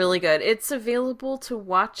 Really good. It's available to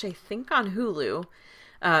watch, I think, on Hulu.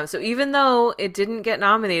 So even though it didn't get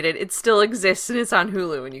nominated, it still exists and it's on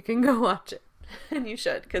Hulu and you can go watch it. And you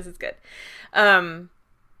should, because it's good.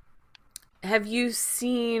 Have you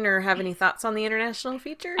seen or have any thoughts on the international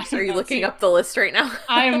features? Are you looking up the list right now?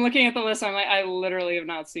 I am looking at the list. I'm like, I literally have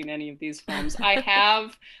not seen any of these films. I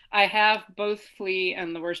have both Flea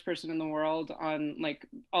and The Worst Person in the World on like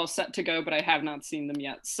all set to go, but I have not seen them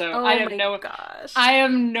yet. So I have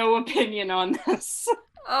no opinion on this.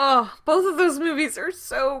 Oh, both of those movies are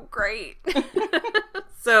so great.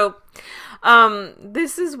 So,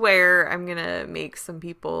 this is where I'm gonna make some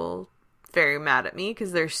people very mad at me,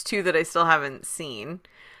 because there's 2 that I still haven't seen.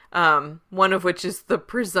 One of which is the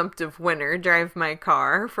presumptive winner, Drive My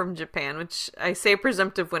Car from Japan, which I say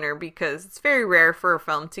presumptive winner because it's very rare for a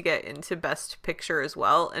film to get into Best Picture as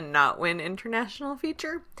well and not win international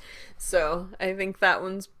feature. So I think that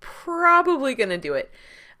one's probably gonna do it.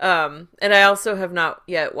 And I also have not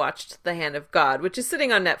yet watched The Hand of God, which is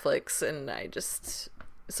sitting on Netflix, and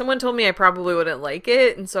someone told me I probably wouldn't like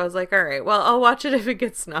it, and so I was like, all right, well, I'll watch it if it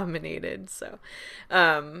gets nominated. So,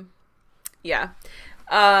 yeah.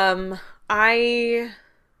 I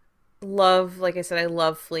love, like I said, I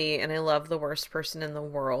love Flea, and I love The Worst Person in the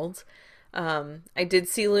World. I did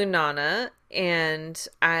see Lunana, and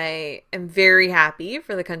I am very happy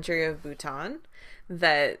for the country of Bhutan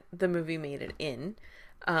that the movie made it in.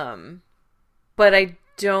 But I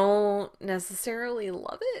don't necessarily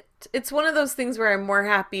love it. It's one of those things where I'm more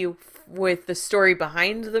happy with the story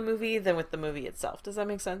behind the movie than with the movie itself. Does that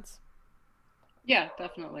make sense? Yeah,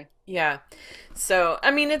 definitely. Yeah. So,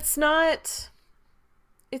 I mean, it's not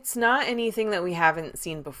anything that we haven't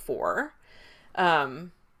seen before.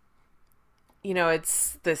 You know,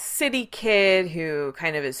 it's the city kid who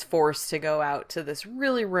kind of is forced to go out to this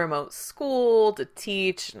really remote school to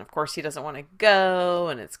teach. And of course he doesn't want to go,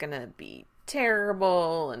 and it's going to be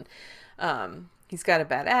terrible. And he's got a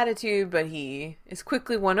bad attitude, but he is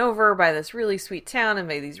quickly won over by this really sweet town and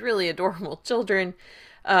by these really adorable children.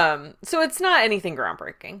 So it's not anything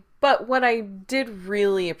groundbreaking. But what I did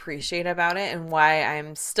really appreciate about it, and why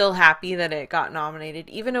I'm still happy that it got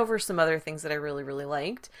nominated, even over some other things that I really, really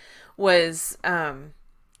liked, was that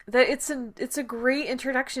it's a great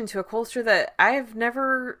introduction to a culture that I have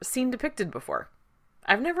never seen depicted before.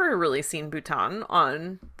 I've never really seen Bhutan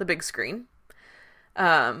on the big screen.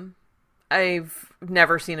 I've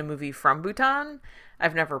never seen a movie from Bhutan.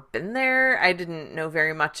 I've never been there. I didn't know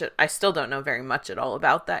very much. I still don't know very much at all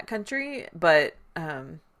about that country, but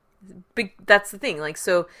that's the thing. Like,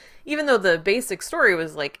 so even though the basic story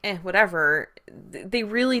was like, whatever, they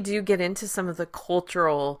really do get into some of the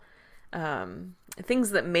cultural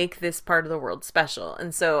things that make this part of the world special.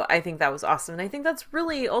 And so I think that was awesome. And I think that's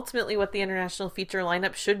really ultimately what the international feature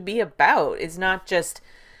lineup should be about, is not just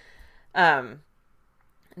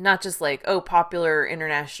like, oh, popular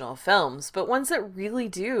international films, but ones that really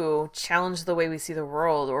do challenge the way we see the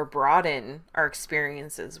world or broaden our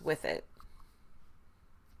experiences with it.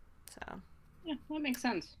 So yeah, that makes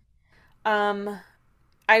sense.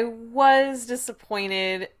 I was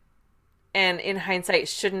disappointed, and in hindsight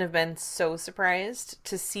shouldn't have been so surprised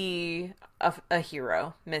to see a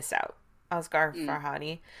hero miss out, Asghar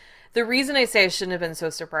Farhadi. The reason I say I shouldn't have been so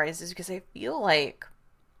surprised is because I feel like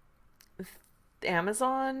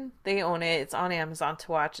Amazon, they own it. It's on Amazon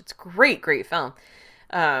to watch. It's great film.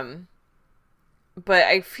 But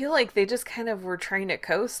I feel like they just kind of were trying to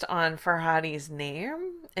coast on Farhadi's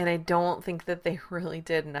name, and I don't think that they really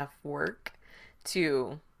did enough work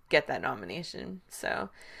to get that nomination. So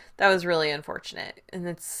that was really unfortunate. And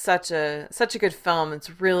it's such a good film.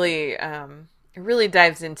 It's really it really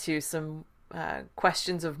dives into some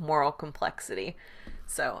questions of moral complexity.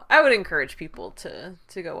 So I would encourage people to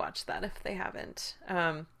go watch that if they haven't.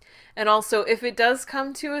 And also, if it does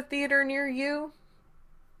come to a theater near you,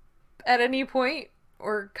 at any point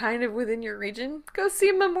or kind of within your region, go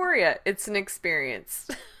see Memoria. It's an experience.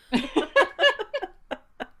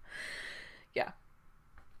 Yeah.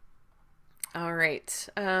 All right.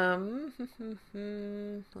 Let's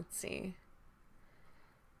see.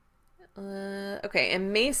 Okay,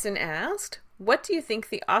 and Mason asked, what do you think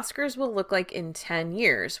the Oscars will look like in 10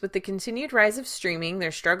 years? With the continued rise of streaming,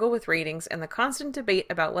 their struggle with ratings, and the constant debate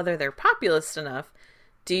about whether they're populist enough,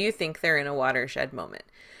 do you think they're in a watershed moment?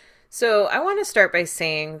 So I want to start by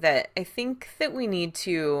saying that I think that we need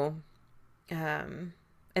to, I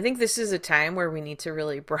think this is a time where we need to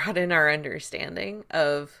really broaden our understanding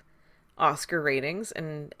of Oscar ratings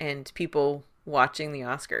and people watching the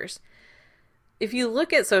Oscars. If you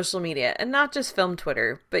look at social media, and not just film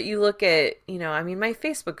Twitter, but you look at, my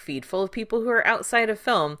Facebook feed full of people who are outside of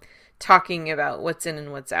film talking about what's in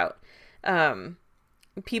and what's out.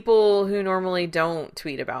 People who normally don't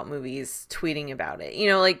tweet about movies, tweeting about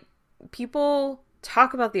it. People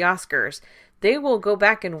talk about the Oscars. They will go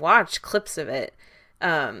back and watch clips of it.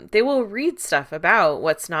 They will read stuff about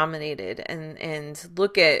what's nominated and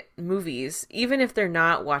look at movies, even if they're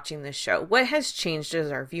not watching the show. What has changed is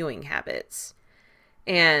our viewing habits.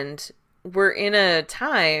 And we're in a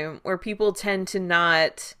time where people tend to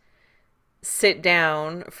not sit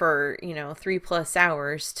down for, 3+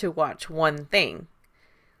 hours to watch one thing.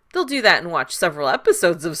 They'll do that and watch several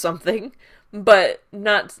episodes of something, but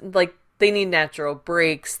not like they need natural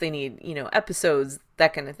breaks. They need, episodes,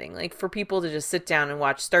 that kind of thing. Like for people to just sit down and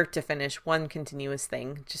watch start to finish one continuous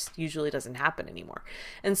thing just usually doesn't happen anymore.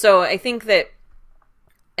 And so I think that,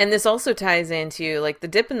 and this also ties into like the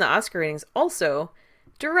dip in the Oscar ratings also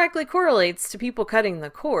directly correlates to people cutting the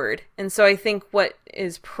cord. And so I think what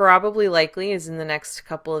is probably likely is in the next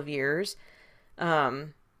couple of years,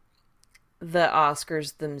 the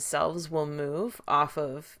Oscars themselves will move off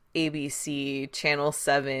of ABC, Channel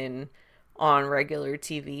 7 on regular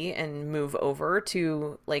TV and move over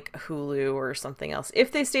to like Hulu or something else.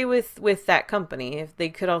 If they stay with that company, if they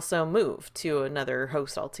could also move to another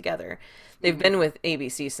host altogether. They've been with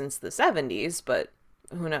ABC since the 70s, but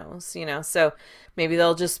who knows, so maybe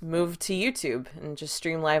they'll just move to YouTube and just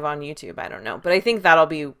stream live on YouTube. I don't know. But I think that'll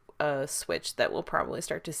be a switch that we'll probably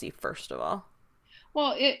start to see first of all.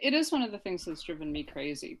 Well, it is one of the things that's driven me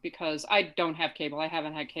crazy because I don't have cable. I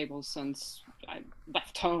haven't had cable since I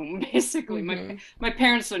left home, basically. Mm-hmm. My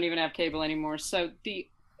parents don't even have cable anymore. So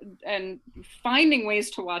finding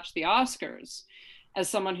ways to watch the Oscars as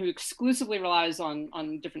someone who exclusively relies on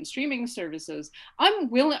different streaming services, I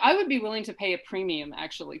would be willing to pay a premium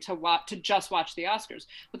actually to just watch the Oscars.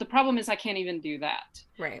 But the problem is I can't even do that.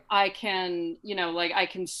 Right. I can, I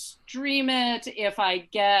can stream it if I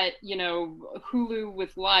get, Hulu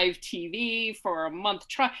with live TV for a month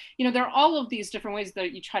try. There are all of these different ways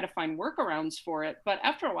that you try to find workarounds for it. But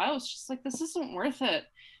after a while, it's just like, this isn't worth it.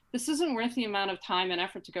 This isn't worth the amount of time and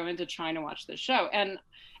effort to go into trying to watch this show. And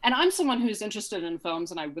I'm someone who's interested in films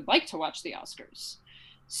and I would like to watch the Oscars.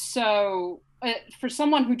 So for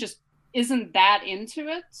someone who just isn't that into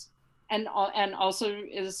it and also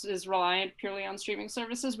is reliant purely on streaming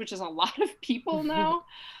services, which is a lot of people now,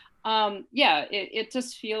 it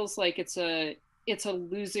just feels like it's a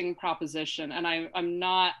losing proposition. And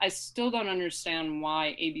I still don't understand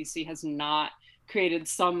why ABC has not created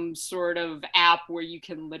some sort of app where you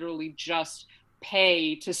can literally just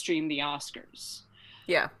pay to stream the Oscars.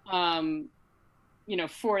 Yeah.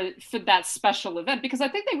 For that special event, because I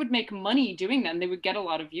think they would make money doing that and they would get a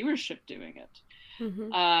lot of viewership doing it.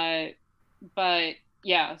 Mm-hmm. But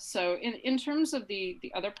yeah, so in terms of the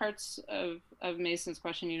other parts of Mason's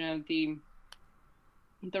question,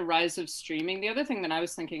 the rise of streaming, the other thing that I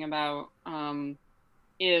was thinking about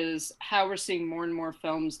is how we're seeing more and more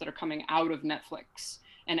films that are coming out of Netflix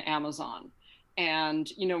and Amazon. And,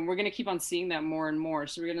 we're going to keep on seeing that more and more.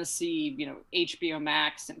 So we're going to see, HBO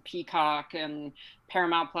Max and Peacock and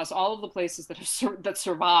Paramount Plus, all of the places that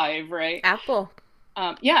survive, right? Apple.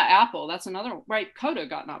 Apple. That's another, right? Coda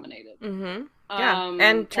got nominated. Mm-hmm. Yeah,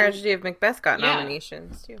 and Tragedy of Macbeth got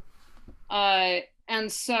nominations, too.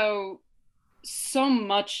 And so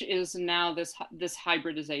much is now this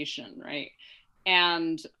hybridization, right?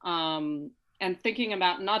 And thinking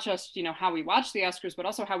about not just, how we watch the Oscars, but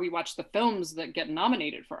also how we watch the films that get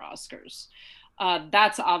nominated for Oscars.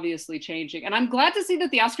 That's obviously changing. And I'm glad to see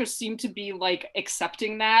that the Oscars seem to be like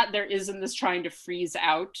accepting that there isn't this trying to freeze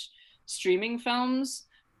out streaming films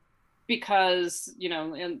because,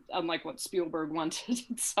 and unlike what Spielberg wanted,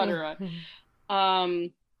 et cetera.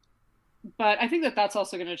 but I think that that's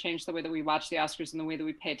also going to change the way that we watch the Oscars and the way that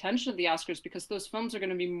we pay attention to the Oscars, because those films are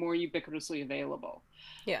going to be more ubiquitously available.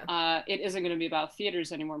 Yeah. It isn't going to be about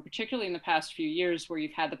theaters anymore, particularly in the past few years where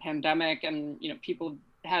you've had the pandemic and, you know, people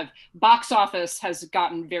have, box office has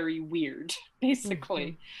gotten very weird,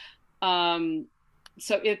 basically.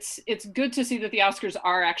 So it's good to see that the Oscars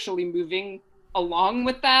are actually moving along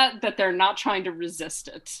with that they're not trying to resist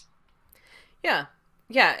it. Yeah.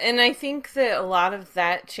 Yeah, and I think that a lot of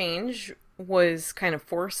that change was kind of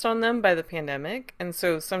forced on them by the pandemic. And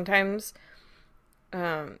so sometimes,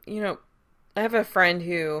 you know, I have a friend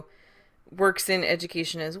who works in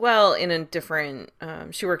education as well, in a different,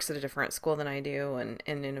 she works at a different school than I do, and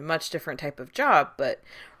in a much different type of job. But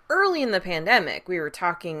early in the pandemic, we were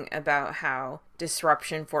talking about how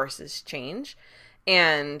disruption forces change,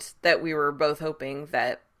 and that we were both hoping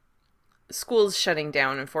that schools shutting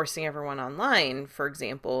down and forcing everyone online, for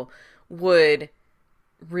example, would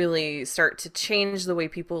really start to change the way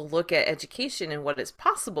people look at education and what is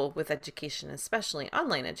possible with education, especially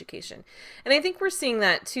online education. And I think we're seeing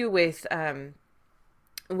that too with the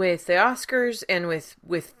Oscars and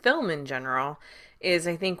with film in general. Is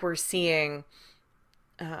I think we're seeing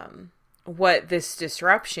what this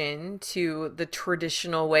disruption to the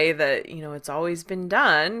traditional way that, you know, it's always been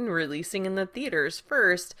done, releasing in the theaters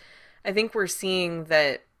first. I think we're seeing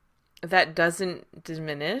that doesn't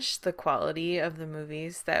diminish the quality of the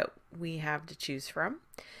movies that we have to choose from.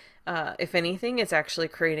 If anything, it's actually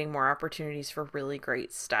creating more opportunities for really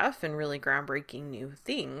great stuff and really groundbreaking new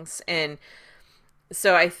things. And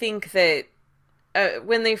so I think that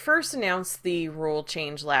when they first announced the rule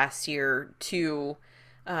change last year to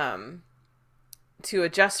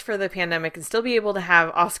adjust for the pandemic and still be able to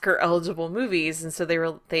have Oscar eligible movies. And so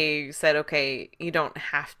they said, okay, you don't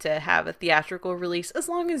have to have a theatrical release as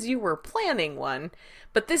long as you were planning one,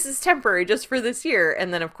 but this is temporary just for this year.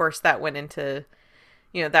 And then of course that went into,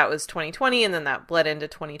 you know, that was 2020, and then that bled into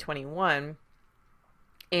 2021.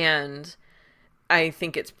 And I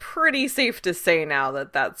think it's pretty safe to say now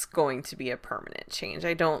that that's going to be a permanent change.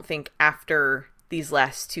 I don't think after these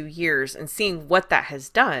last 2 years and seeing what that has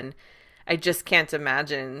done, I just can't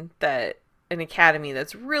imagine that an academy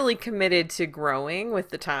that's really committed to growing with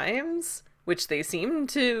the times, which they seem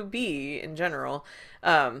to be in general,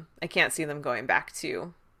 I can't see them going back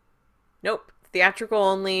to, nope, theatrical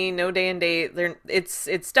only, no day and date.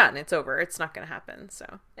 It's done. It's over. It's not going to happen.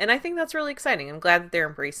 So, and I think that's really exciting. I'm glad that they're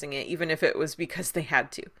embracing it, even if it was because they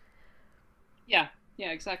had to. Yeah,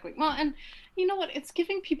 exactly. Well, and you know what? It's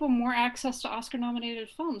giving people more access to Oscar-nominated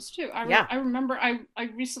films too. I remember I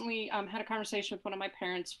recently had a conversation with one of my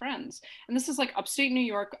parents' friends, and this is like upstate New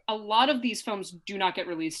York. A lot of these films do not get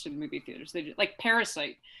released in movie theaters. They do, like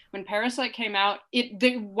Parasite. When Parasite came out,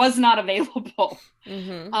 it was not available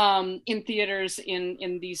in theaters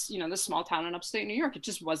in these, you know, this small town in upstate New York. It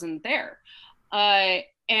just wasn't there.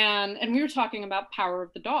 And we were talking about Power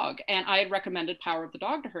of the Dog, and I had recommended Power of the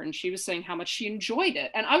Dog to her, and she was saying how much she enjoyed it.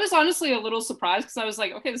 And I was honestly a little surprised, because I was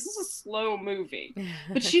like, okay, this is a slow movie,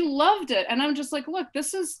 but she loved it. And I'm just like, look,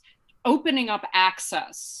 this is opening up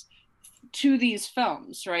access to these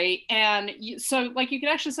films, right? And so like you could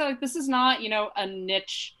actually say, like, this is not, you know, a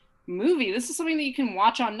niche movie. This is something that you can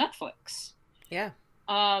watch on Netflix. Yeah.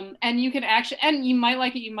 And you can actually, and you might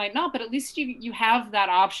like it, you might not, but at least you have that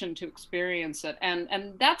option to experience it. And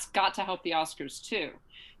that's got to help the Oscars too,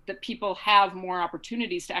 that people have more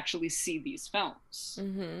opportunities to actually see these films.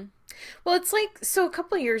 Mm-hmm. Well, it's like, so a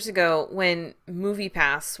couple of years ago when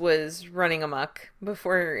MoviePass was running amok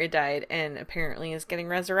before it died, and apparently is getting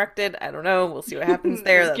resurrected. I don't know. We'll see what happens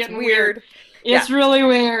there. That's getting weird. It's really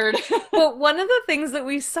weird. But one of the things that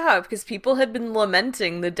we saw, because people had been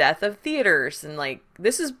lamenting the death of theaters, and like,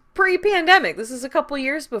 this is pre-pandemic. This is a couple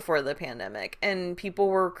years before the pandemic, and people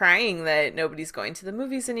were crying that nobody's going to the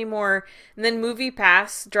movies anymore. And then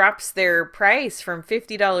MoviePass drops their price from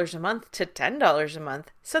 $50 a month to $10 a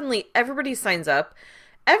month. Suddenly, everybody signs up.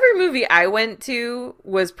 Every movie I went to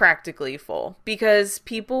was practically full, because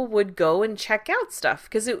people would go and check out stuff,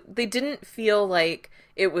 because they didn't feel like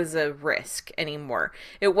it was a risk anymore.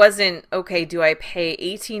 It wasn't, okay, do I pay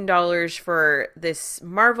 $18 for this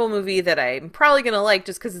Marvel movie that I'm probably going to like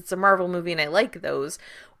just because it's a Marvel movie and I like those?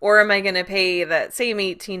 Or am I going to pay that same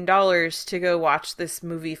 $18 to go watch this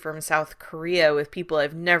movie from South Korea with people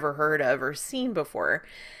I've never heard of or seen before?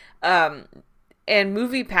 And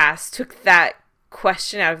MoviePass took that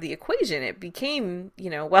question out of the equation. It became, you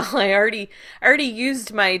know, well, I already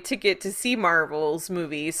used my ticket to see Marvel's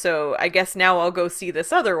movie, so I guess now I'll go see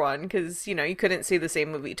this other one, because, you know, you couldn't see the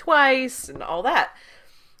same movie twice and all that.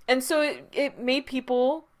 And so it made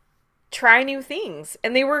people try new things,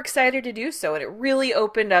 and they were excited to do so, and it really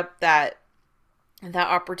opened up that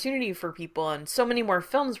opportunity for people, and so many more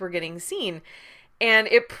films were getting seen, and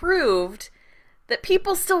it proved that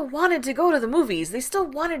people still wanted to go to the movies. They still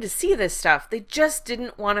wanted to see this stuff. They just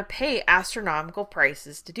didn't want to pay astronomical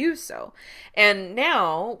prices to do so. And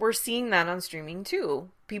now we're seeing that on streaming too.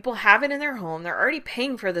 People have it in their home. They're already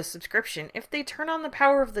paying for the subscription. If they turn on The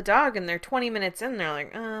Power of the Dog and they're 20 minutes in, they're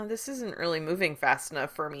like, this isn't really moving fast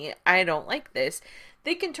enough for me. I don't like this.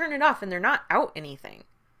 They can turn it off and they're not out anything.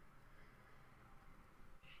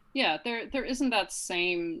 Yeah, there isn't that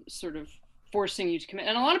same sort of forcing you to commit,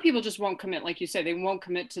 and a lot of people just won't commit, like you say, they won't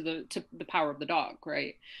commit to the Power of the Dog,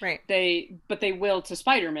 right? But they will to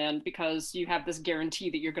Spider-Man, because you have this guarantee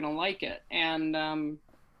that you're going to like it. And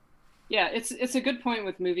yeah, it's a good point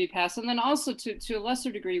with MoviePass, and then also to a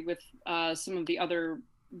lesser degree with some of the other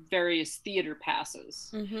various theater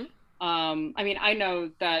passes. Mm-hmm. I mean, I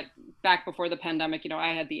know that back before the pandemic,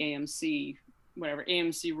 I had the AMC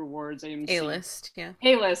Rewards, AMC A-List, yeah.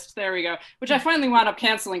 A-List, there we go. Which I finally wound up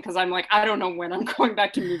canceling because I'm like, I don't know when I'm going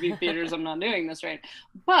back to movie theaters. I'm not doing this, right?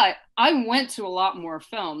 But I went to a lot more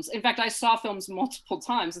films. In fact, I saw films multiple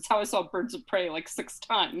times. That's how I saw Birds of Prey like 6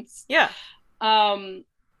 times. Yeah.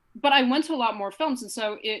 But I went to a lot more films, and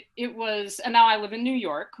so it was, and now I live in New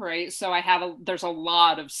York, right? So there's a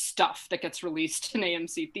lot of stuff that gets released in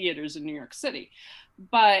AMC theaters in New York City.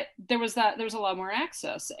 But there was a lot more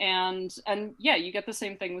access, and yeah, you get the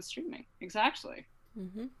same thing with streaming. Exactly.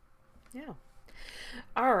 Mm-hmm. Yeah.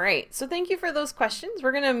 All right. So thank you for those questions.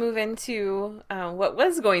 We're going to move into what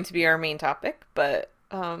was going to be our main topic, but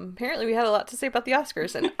apparently we had a lot to say about the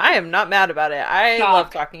Oscars, and I am not mad about it. I love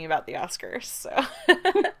talking about the Oscars. So,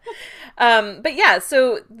 but yeah,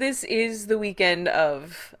 so this is the weekend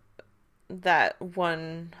of that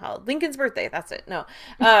one, Lincoln's birthday. That's it. No,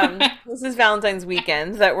 this is Valentine's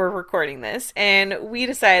weekend that we're recording this, and we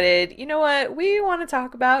decided, you know what, we want to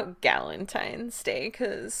talk about Galentine's Day,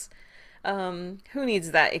 because who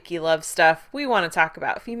needs that icky love stuff? We want to talk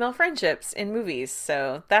about female friendships in movies,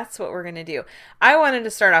 so that's what we're gonna do. I wanted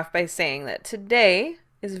to start off by saying that today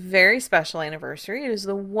is a very special anniversary. It is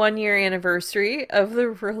the 1-year anniversary of the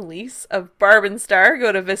release of Barb and Star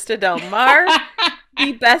Go to Vista Del Mar,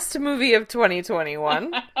 the best movie of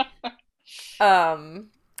 2021.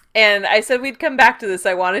 And I said we'd come back to this.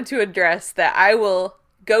 I wanted to address that I will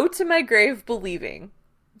go to my grave believing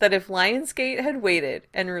that if Lionsgate had waited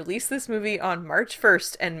and released this movie on March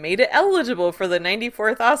 1st and made it eligible for the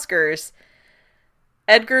 94th Oscars,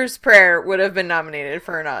 Edgar's Prayer would have been nominated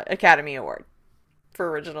for an Academy Award for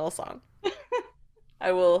original song.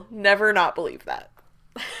 I will never not believe that.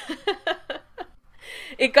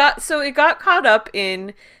 It got caught up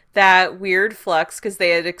in that weird flux because they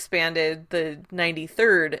had expanded the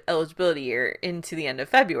 93rd eligibility year into the end of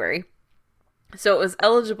February. So it was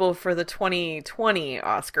eligible for the 2020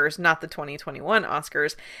 Oscars, not the 2021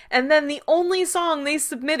 Oscars. And then the only song they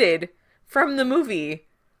submitted from the movie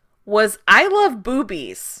was I Love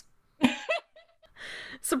Boobies.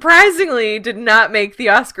 Surprisingly, did not make the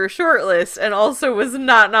Oscar shortlist and also was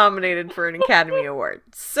not nominated for an Academy Award.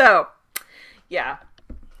 So, yeah.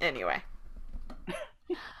 Anyway.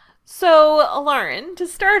 So, Lauren, to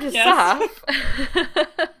start us off,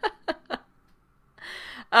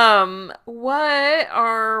 what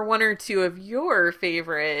are one or two of your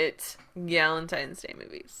favorite Valentine's Day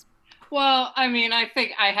movies? Well, I mean, I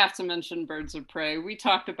think I have to mention Birds of Prey. We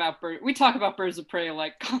talk about Birds of Prey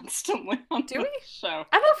like constantly on the show.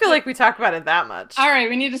 I don't feel like we talk about it that much. All right,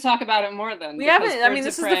 we need to talk about it more then. We haven't. I mean,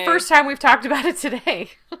 this is the first time we've talked about it today.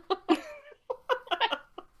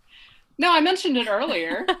 No, I mentioned it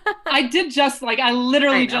earlier. I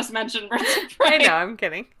literally just mentioned Birds of Prey. I know, I'm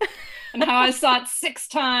kidding. And how I saw it 6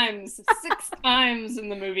 times in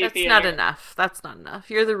the movie theater. That's not enough.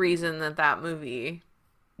 You're the reason that movie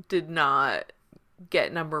did not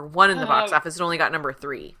get number 1 in the box office. It only got number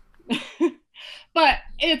 3. But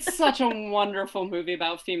it's such a wonderful movie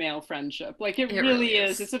about female friendship. Like, it really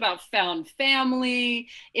is. It's about found family.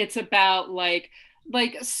 It's about like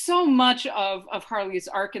so much of Harley's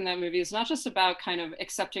arc in that movie is not just about kind of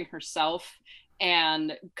accepting herself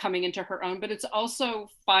and coming into her own, but it's also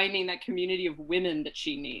finding that community of women that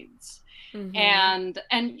she needs. Mm-hmm.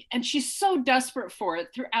 And she's so desperate for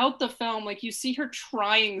it throughout the film. Like, you see her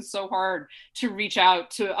trying so hard to reach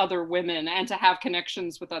out to other women and to have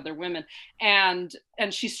connections with other women, and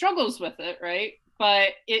she struggles with it, right?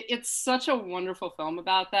 But it's such a wonderful film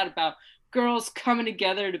about that, about girls coming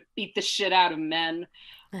together to beat the shit out of men,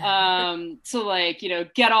 to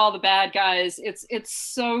get all the bad guys. It's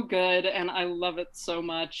so good, and I love it so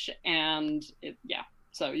much. And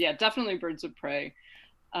so definitely Birds of Prey.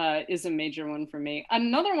 is a major one for me.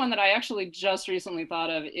 Another one that I actually just recently thought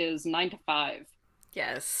of is 9 to 5.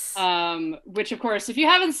 Yes. Which, of course, if you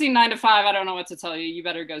haven't seen 9 to 5, I don't know what to tell you. You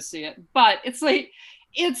better go see it. But it's like,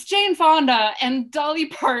 it's Jane Fonda and Dolly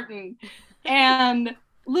Parton and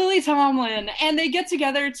Lily Tomlin, and they get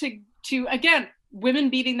together to again, women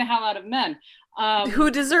beating the hell out of men. Who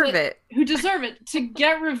deserve it. Who deserve it, to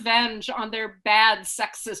get revenge on their bad,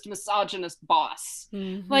 sexist, misogynist boss.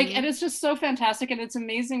 Mm-hmm. Like, and it's just so fantastic, and it's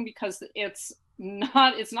amazing because it's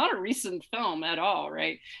not a recent film at all,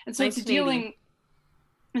 right? And so it's dealing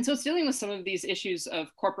with some of these issues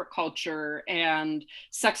of corporate culture and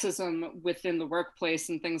sexism within the workplace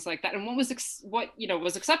and things like that, and what was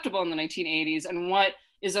acceptable in the 1980s and what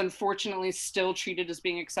is unfortunately still treated as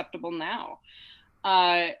being acceptable now.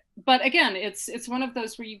 But again, it's one of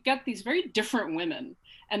those where you get these very different women,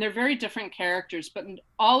 and they're very different characters, but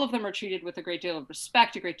all of them are treated with a great deal of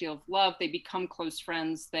respect, a great deal of love. They become close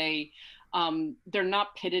friends. They're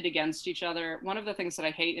not pitted against each other. One of the things that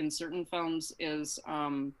I hate in certain films is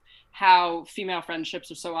how female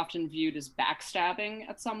friendships are so often viewed as backstabbing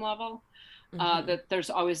at some level. Mm-hmm. That there's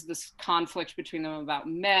always this conflict between them about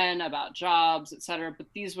men, about jobs, etc. But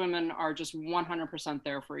these women are just 100%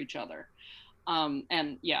 there for each other.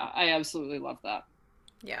 And yeah, I absolutely love that.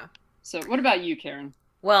 Yeah. So what about you, Karen?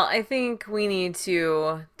 Well, I think we need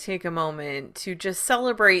to take a moment to just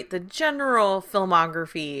celebrate the general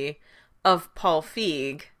filmography of Paul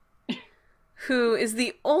Feig, who is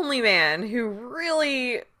the only man who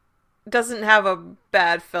really doesn't have a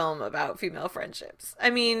bad film about female friendships. I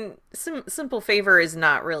mean, Simple Favor is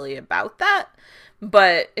not really about that,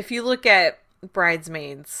 but if you look at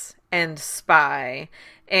Bridesmaids and Spy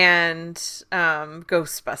and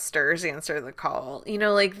Ghostbusters, Answer the Call, you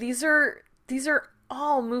know, like these are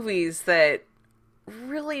all movies that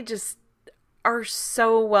really just are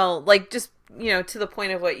so well, like, just, you know, to the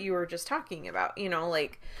point of what you were just talking about, you know,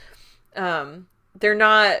 like they're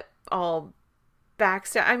not all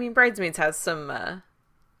backstab. I mean, Bridesmaids has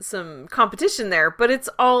some competition there, but it's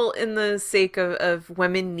all in the sake of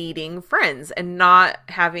women needing friends and not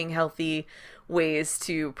having healthy ways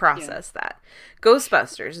to process that.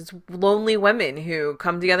 Ghostbusters, it's lonely women who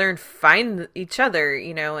come together and find each other,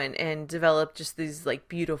 you know, and develop just these like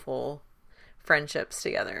beautiful friendships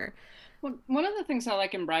together. Well, one of the things I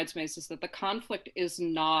like in Bridesmaids is that the conflict is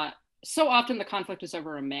not so often the conflict is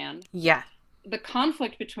over a man. Yeah. The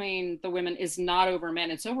conflict between the women is not over a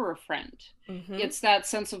man, it's over a friend. Mm-hmm. It's that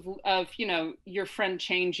sense of, you know, your friend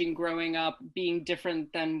changing, growing up, being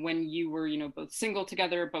different than when you were, you know, both single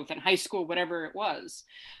together, both in high school, whatever it was.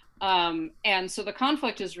 And so the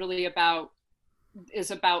conflict is really about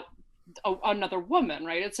another woman,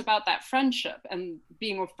 right? It's about that friendship and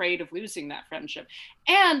being afraid of losing that friendship.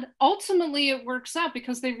 And ultimately it works out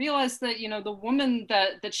because they realize that, you know, the woman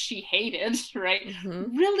that she hated, right,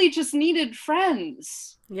 mm-hmm. really just needed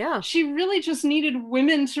friends. Yeah. She really just needed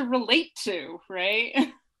women to relate to,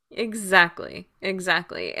 right? Exactly.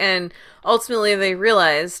 And ultimately they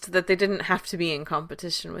realized that they didn't have to be in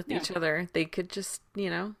competition with each other. They could just, you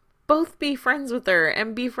know, both be friends with her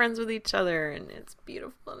and be friends with each other, and it's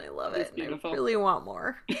beautiful and I love it. And I really want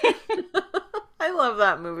more. I love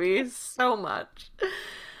that movie so much.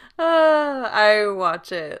 I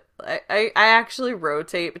watch it. I actually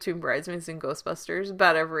rotate between Bridesmaids and Ghostbusters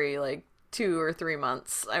about every like 2 or 3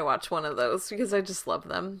 months. I watch one of those because I just love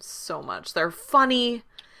them so much. They're funny,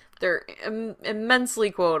 they're immensely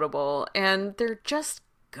quotable, and they're just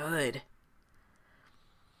good.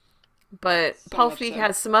 But so Paul Feig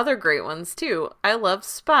has some other great ones, too. I love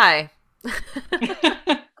Spy.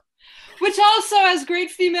 Which also has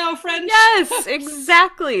great female friendships. Yes,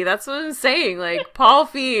 exactly. That's what I'm saying. Like, Paul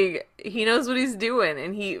Feig, he knows what he's doing.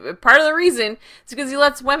 And part of the reason is because he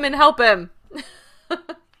lets women help him.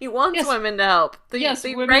 He wants women to help. They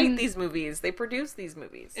write these movies. They produce these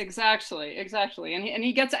movies. Exactly. And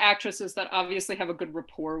he gets actresses that obviously have a good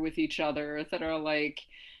rapport with each other, that are like,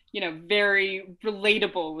 you know, very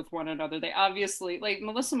relatable with one another. They obviously, like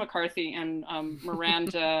Melissa McCarthy and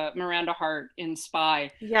Miranda Hart in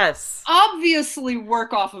Spy. Yes. Obviously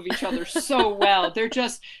work off of each other so well.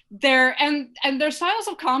 And their styles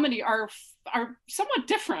of comedy are somewhat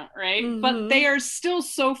different, right? Mm-hmm. But they are still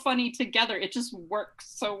so funny together. It just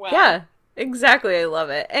works so well. Yeah, exactly. I love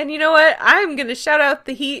it. And you know what? I'm going to shout out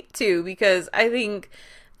The Heat too, because I think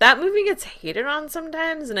that movie gets hated on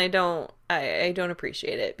sometimes, and I don't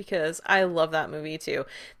appreciate it because I love that movie too.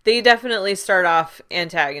 They definitely start off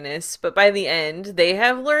antagonists, but by the end, they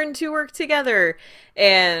have learned to work together,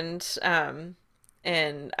 and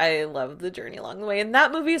I love the journey along the way. And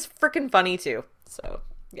that movie is freaking funny too. So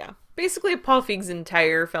yeah, basically Paul Feig's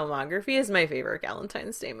entire filmography is my favorite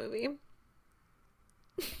Valentine's Day movie.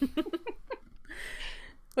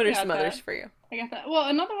 What are some others for you? I got that. Well,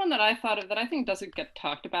 another one that I thought of that I think doesn't get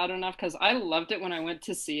talked about enough because I loved it when I went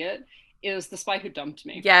to see it is The Spy Who Dumped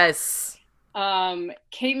Me. Yes.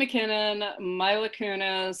 Kate McKinnon, Mila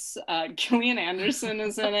Kunis, Gillian Anderson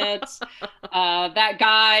is in it. That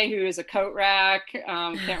guy who is a coat rack,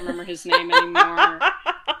 can't remember his name anymore.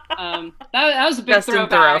 That was a big Justin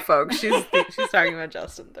throwback. Theroux, folks. She's talking about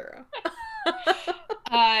Justin Theroux.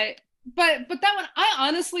 But that one, I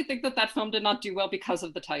honestly think that film did not do well because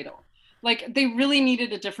of the title. Like they really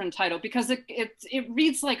needed a different title because it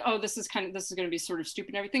reads like, oh, this is going to be sort of stupid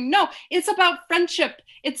and everything. No, it's about friendship.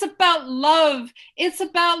 It's about love. It's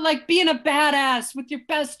about like being a badass with your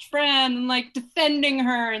best friend and like defending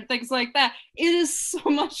her and things like that. It is so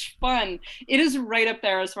much fun. It is right up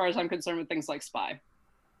there as far as I'm concerned with things like Spy.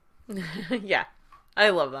 Yeah, I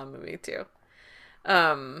love that movie too.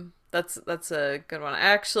 That's a good one. I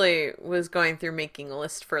actually was going through making a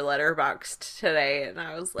list for Letterboxd today, and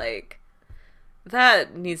I was like,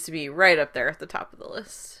 that needs to be right up there at the top of the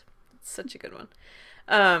list. It's such a good one.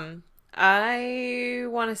 I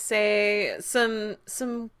want to say a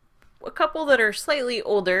couple that are slightly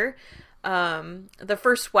older. The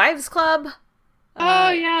First Wives Club. Oh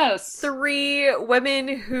yes, 3 women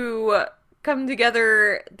who come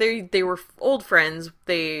together. They were old friends.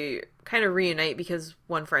 They kind of reunite because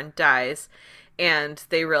one friend dies, and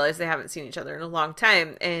they realize they haven't seen each other in a long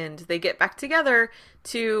time, and they get back together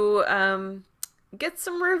to get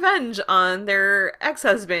some revenge on their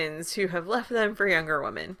ex-husbands who have left them for younger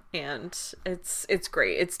women. And it's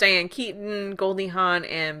great. It's Diane Keaton, Goldie Hawn,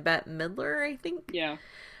 and Bette Midler, I think. Yeah.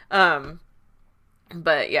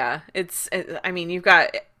 But yeah, I mean, you've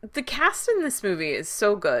got the cast in this movie is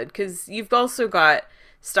so good because you've also got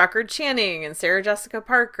Stockard Channing and Sarah Jessica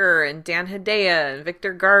Parker and Dan Hedaya and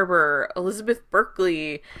Victor Garber, Elizabeth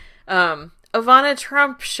Berkley. Ivana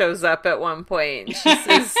Trump shows up at one point. She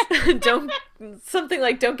says, don't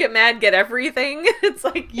get mad, get everything. It's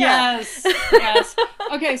like, yeah. Yes.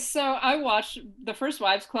 Okay, so I watched The First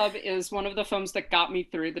Wives Club is one of the films that got me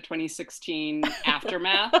through the 2016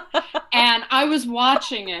 aftermath. And I was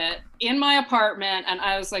watching it in my apartment and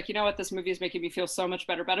I was like, you know what, this movie is making me feel so much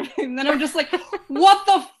better about everything. And then I'm just like, what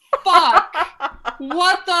the fuck?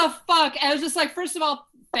 What the fuck? And I was just like, first of all,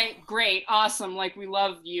 great, awesome, like we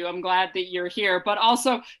love you, I'm glad that you're here, but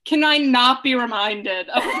also can I not be reminded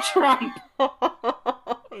of Trump?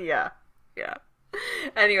 yeah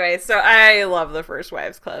Anyway, so I love The First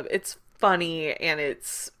Wives Club. It's funny and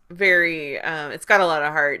it's very it's got a lot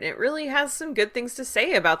of heart, and it really has some good things to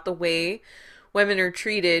say about the way women are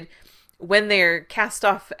treated when they're cast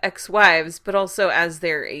off ex-wives, but also as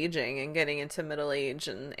they're aging and getting into middle age,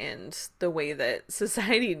 and the way that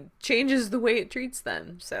society changes the way it treats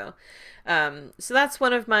them. So that's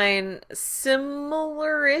one of mine.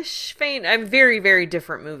 Similar-ish vein. I'm very, very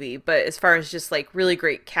different movie, but as far as just like really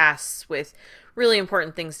great casts with really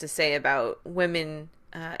important things to say about women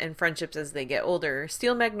and friendships as they get older,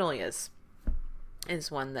 Steel Magnolias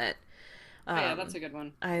is one that yeah, that's a good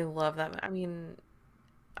one. I love that. I mean,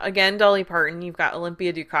 again, Dolly Parton. You've got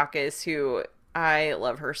Olympia Dukakis, who I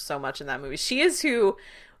love her so much in that movie. She is who,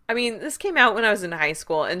 I mean, this came out when I was in high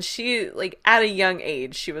school, and she, like, at a young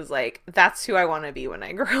age, she was like, that's who I want to be when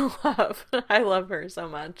I grow up. I love her so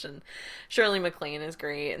much. And Shirley MacLaine is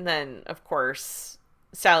great. And then, of course,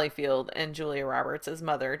 Sally Field and Julia Roberts as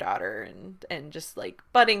mother-daughter, and just, like,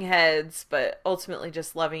 butting heads, but ultimately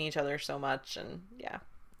just loving each other so much. And, yeah,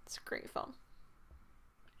 it's a great film.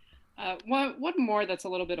 One more that's a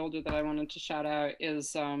little bit older that I wanted to shout out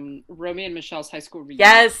is Romy and Michelle's High School Reunion.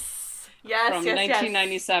 Yes, from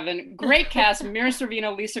 1997. Yes. Great cast: Mira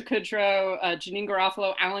Sorvino, Lisa Kudrow, Janine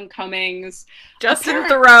Garofalo, Alan Cummings, Justin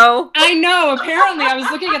Theroux. I know. Apparently, I was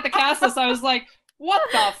looking at the cast list. I was like, "What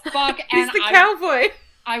the fuck?" He's the cowboy.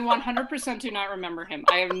 I 100% do not remember him.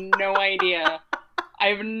 I have no idea.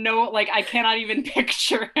 I cannot even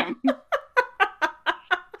picture him.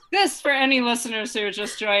 This, for any listeners who are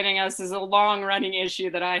just joining us, is a long-running issue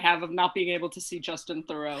that I have of not being able to see Justin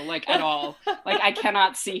Theroux, like, at all. Like, I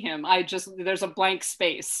cannot see him. There's a blank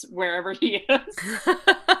space wherever he is.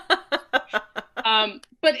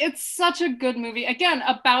 But it's such a good movie. Again,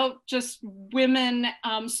 about just women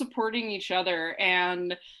supporting each other,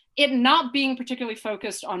 and it not being particularly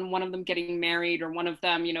focused on one of them getting married or one of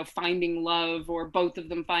them, finding love, or both of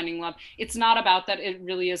them finding love. It's not about that. It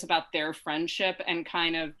really is about their friendship and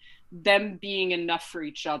kind of them being enough for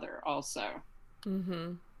each other also.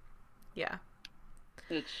 Mm-hmm. Yeah.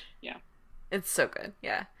 Yeah. It's so good.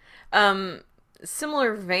 Yeah.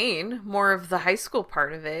 similar vein, more of the high school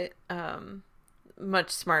part of it.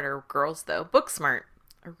 Much Smarter Girls, though. Booksmart,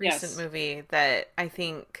 a recent movie that I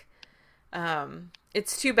think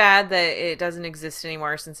it's too bad that it doesn't exist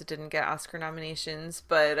anymore since it didn't get Oscar nominations.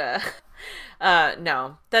 But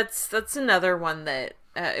no, that's another one that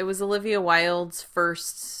it was Olivia Wilde's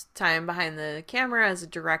first time behind the camera as a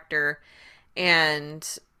director,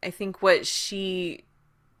 and I think what she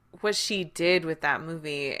did with that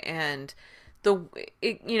movie and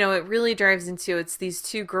it really drives into, it's these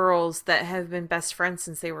two girls that have been best friends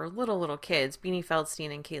since they were little kids, Beanie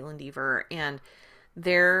Feldstein and Caitlin Dever, and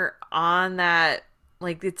they're on that,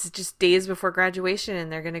 like, it's just days before graduation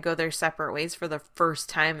and they're going to go their separate ways for the first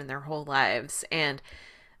time in their whole lives. And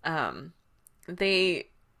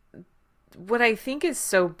what I think is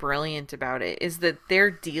so brilliant about it is that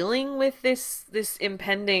they're dealing with this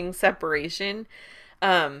impending separation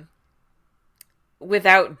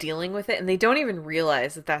without dealing with it, and they don't even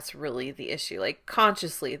realize that that's really the issue. Like,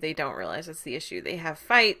 consciously they don't realize that's the issue. They have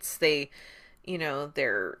fights, they're kind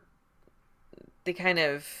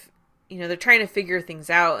of, they're trying to figure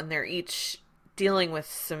things out, and they're each dealing with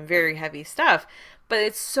some very heavy stuff, but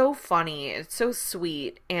it's so funny, it's so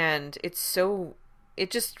sweet, and it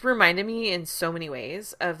just reminded me in so many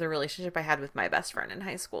ways of the relationship I had with my best friend in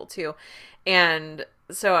high school too. And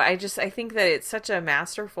so I think that it's such a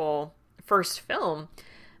masterful first film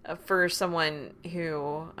for someone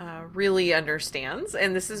who really understands.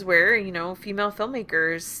 And this is where, female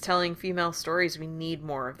filmmakers telling female stories, we need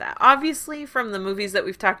more of that. Obviously, from the movies that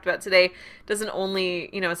we've talked about today, it's not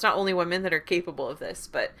only women that are capable of this,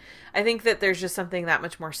 but I think that there's just something that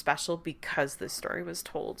much more special because this story was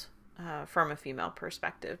told from a female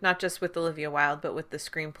perspective, not just with Olivia Wilde, but with the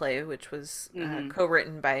screenplay, which was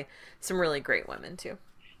co-written by some really great women too.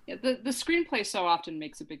 Yeah, the screenplay so often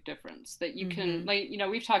makes a big difference that you can,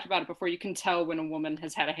 we've talked about it before, you can tell when a woman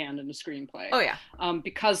has had a hand in a screenplay. Oh yeah.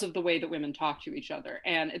 Because of the way that women talk to each other.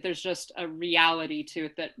 And there's just a reality to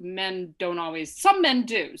it that men don't always, some men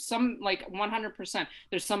do, some, like 100%,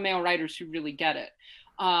 there's some male writers who really get it.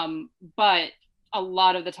 But a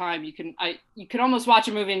lot of the time you can almost watch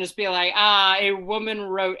a movie and just be like, a woman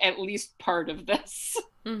wrote at least part of this.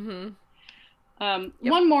 Yep.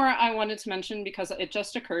 One more I wanted to mention because it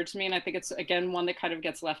just occurred to me, and I think it's, again, one that kind of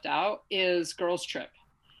gets left out, is Girls Trip.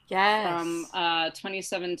 Yes. From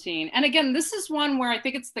 2017. And again, this is one where I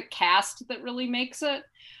think it's the cast that really makes it,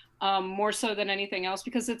 more so than anything else,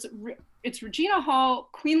 because it's Regina Hall,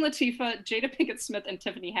 Queen Latifah, Jada Pinkett Smith, and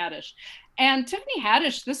Tiffany Haddish. And Tiffany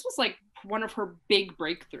Haddish, this was like one of her big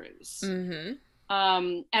breakthroughs. Mm-hmm.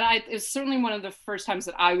 And it's certainly one of the first times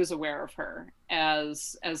that I was aware of her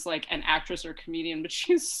as like an actress or comedian, but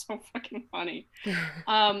she's so fucking funny.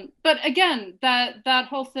 But again, that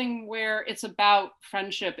whole thing where it's about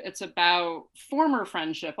friendship, it's about former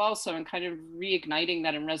friendship also, and kind of reigniting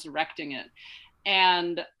that and resurrecting it.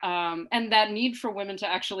 And that need for women to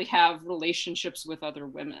actually have relationships with other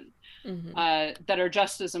women, that are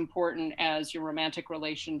just as important as your romantic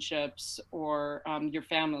relationships or your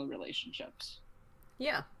family relationships.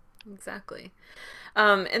 Yeah, exactly.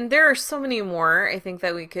 And there are so many more, I think,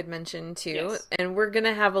 that we could mention too. Yes. And we're going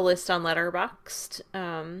to have a list on Letterboxd.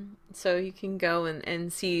 So you can go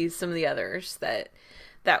and see some of the others that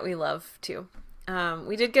we love too.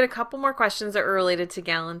 We did get a couple more questions that were related to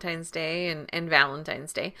Galentine's Day and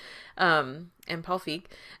Valentine's Day, and Paul Feig.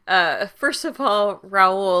 First of all,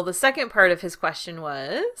 Raul, the second part of his question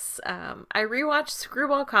was, I rewatched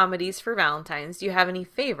screwball comedies for Valentine's. Do you have any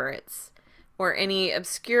favorites or any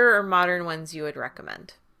obscure or modern ones you would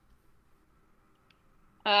recommend?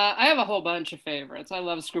 I have a whole bunch of favorites. I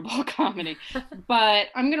love screwball comedy, but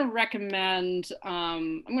I'm going to recommend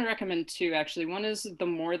two, actually. One is The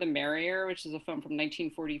More the Merrier, which is a film from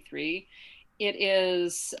 1943.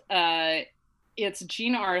 It's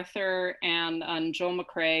Jean Arthur and Joel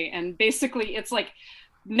McCrea, and basically it's like,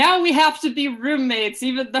 now we have to be roommates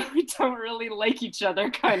even though we don't really like each other,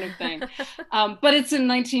 kind of thing. But it's in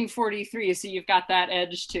 1943, so you've got that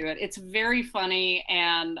edge to it. It's very funny,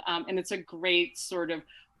 and it's a great sort of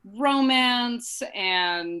romance,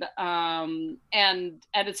 and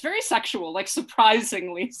it's very sexual, like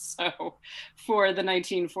surprisingly so for the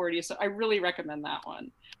 1940s. So I really recommend that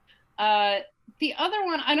one. The other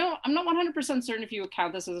one, I'm not 100% certain if you would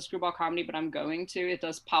count this as a screwball comedy, but I'm going to. It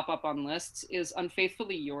does pop up on lists, is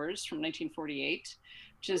Unfaithfully Yours from 1948,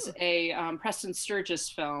 which is a Preston Sturges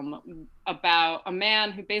film about a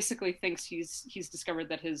man who basically thinks he's discovered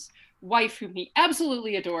that his wife, whom he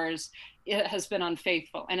absolutely adores, has been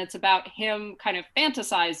unfaithful. And it's about him kind of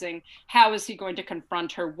fantasizing, how is he going to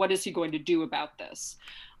confront her? What is he going to do about this?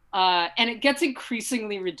 And it gets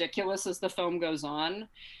increasingly ridiculous as the film goes on.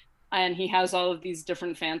 And he has all of these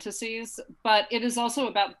different fantasies, but it is also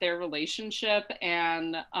about their relationship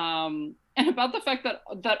and about the fact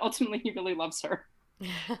that ultimately he really loves her.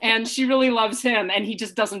 And she really loves him, and he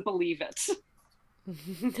just doesn't believe it.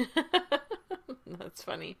 That's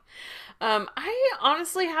funny. I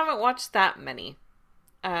honestly haven't watched that many.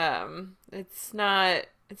 It's not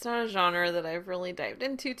a genre that I've really dived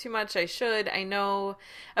into too much. I should. I know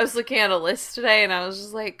I was looking at a list today and I was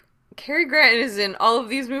just like, Cary Grant is in all of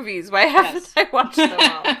these movies. Why haven't I watched them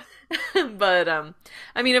all? But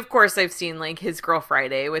I mean, of course I've seen like His Girl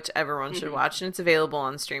Friday, which everyone should watch, and it's available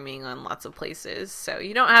on streaming on lots of places. So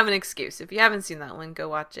you don't have an excuse. If you haven't seen that one, go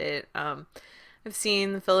watch it. I've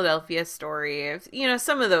seen The Philadelphia Story.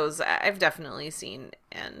 Some of those I've definitely seen,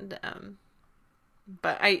 and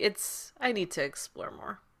but I need to explore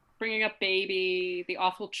more. Bringing Up Baby, The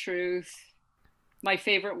Awful Truth, My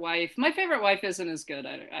Favorite Wife. My Favorite Wife isn't as good,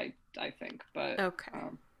 I think, but okay.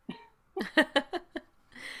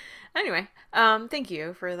 Anyway, thank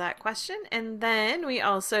you for that question. And then we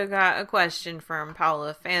also got a question from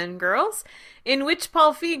Paula Fangirls. In which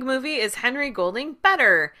Paul Feig movie is Henry Golding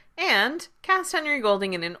better? And cast Henry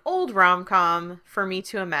Golding in an old rom-com for me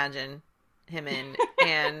to imagine him in.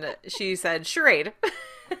 And she said Charade.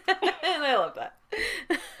 And I love that.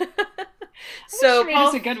 So Charade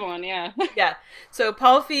is a good one, yeah. Yeah. So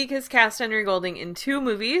Paul Feig has cast Henry Golding in 2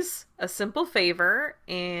 movies, A Simple Favor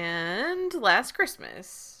and Last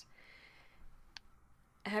Christmas.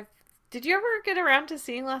 Did you ever get around to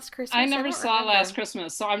seeing Last Christmas? I never saw Last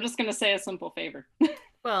Christmas, so I'm just going to say A Simple Favor.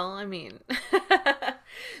 Well, I mean,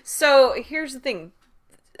 so here's the thing.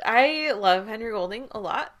 I love Henry Golding a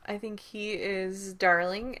lot. I think he is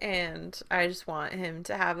darling, and I just want him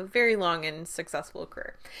to have a very long and successful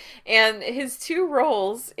career. And his 2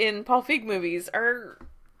 roles in Paul Feig movies are,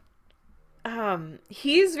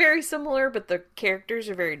 he's very similar, but the characters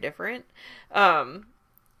are very different.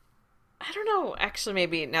 I don't know. Actually,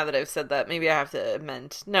 maybe now that I've said that, maybe I have to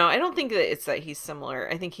amend. No, I don't think that it's that he's similar.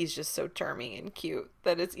 I think he's just so charming and cute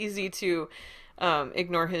that it's easy to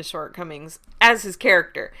ignore his shortcomings as his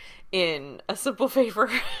character in A Simple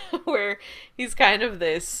Favor, where he's kind of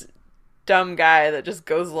this dumb guy that just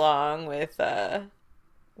goes along with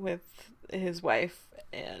his wife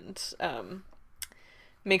and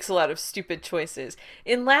makes a lot of stupid choices.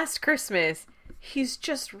 In Last Christmas, he's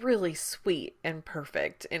just really sweet and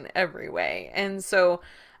perfect in every way. And so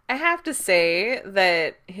I have to say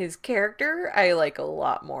that his character I like a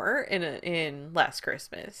lot more in Last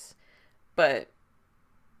Christmas. But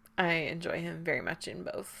I enjoy him very much in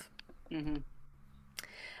both. Mm-hmm.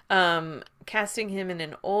 Casting him in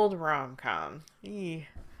an old rom-com.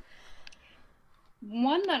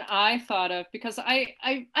 One that I thought of, because I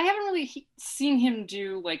haven't really seen him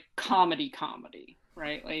do like comedy,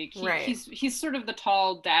 right? Like right. He's sort of the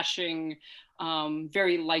tall, dashing,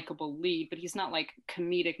 very likable lead, but he's not like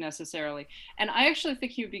comedic necessarily. And I actually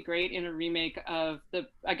think he would be great in a remake of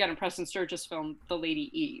a Preston Sturges film, The Lady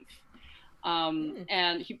Eve.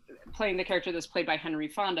 And he playing the character that's played by Henry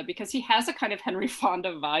Fonda, because he has a kind of Henry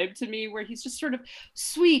Fonda vibe to me, where he's just sort of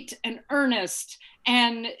sweet and earnest,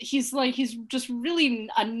 and he's just really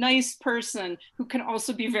a nice person who can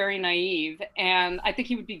also be very naive, and I think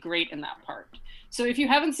he would be great in that part. So if you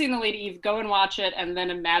haven't seen The Lady Eve, go and watch it, and then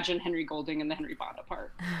imagine Henry Golding in the Henry Fonda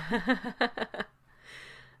part.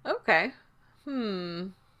 Okay.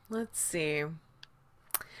 Let's see.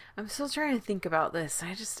 I'm still trying to think about this.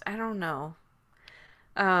 I don't know.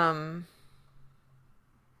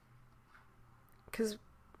 'Cause,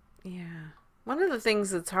 yeah. One of the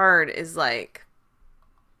things that's hard is like,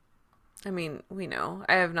 I mean, we know,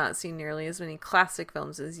 I have not seen nearly as many classic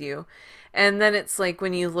films as you. And then it's like,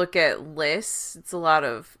 when you look at lists, it's a lot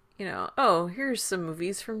of, oh, here's some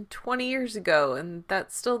movies from 20 years ago, and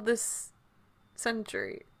that's still this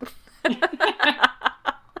century.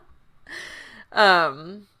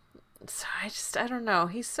 So I don't know.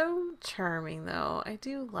 He's so charming, though. I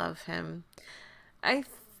do love him. I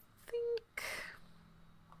think...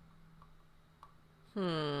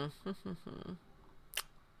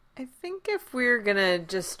 I think if we're gonna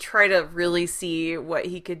just try to really see what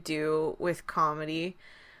he could do with comedy,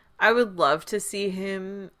 I would love to see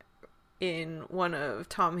him in one of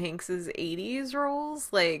Tom Hanks's 80s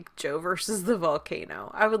roles, like Joe versus the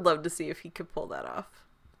Volcano. I would love to see if he could pull that off.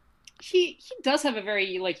 He does have a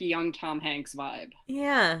very like young Tom Hanks vibe.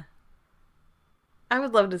 Yeah. I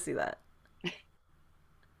would love to see that.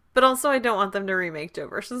 But also I don't want them to remake Joe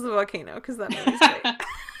versus the Volcano, because that movie's great.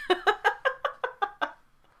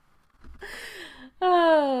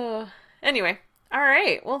 Oh. Anyway, All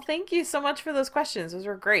right. Well, thank you so much for those questions. Those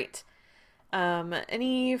were great.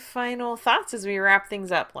 Any final thoughts as we wrap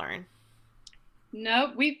things up, Lauren?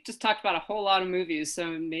 No, we just talked about a whole lot of movies, so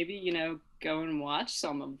maybe, go and watch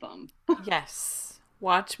some of them. Yes.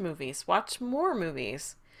 Watch movies. Watch more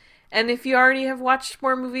movies. And if you already have watched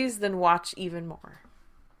more movies, then watch even more.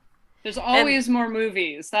 There's always more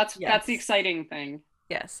movies. That's the exciting thing.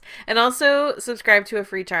 Yes. And also subscribe to a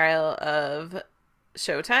free trial of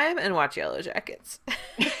Showtime and watch Yellow Jackets.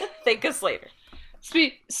 Thank us later.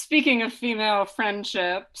 Speaking of female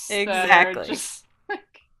friendships, exactly. That are just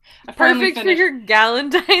perfect for your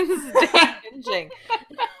Galentine's Day binging.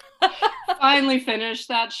 Finally finished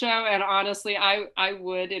that show, and honestly, I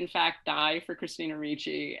would in fact die for Christina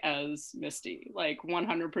Ricci as Misty. Like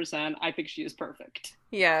 100%. I think she is perfect.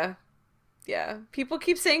 Yeah. Yeah. People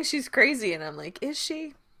keep saying she's crazy, and I'm like, is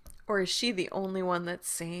she? Or is she the only one that's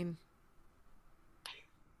sane?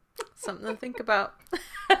 Something to think about.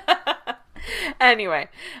 Anyway,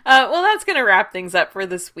 well, that's going to wrap things up for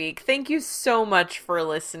this week. Thank you so much for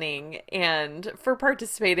listening and for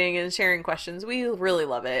participating and sharing questions. We really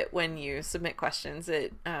love it when you submit questions.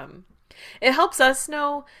 It helps us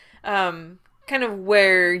know kind of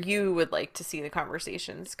where you would like to see the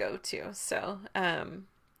conversations go to. So,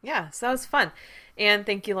 yeah, so that was fun. And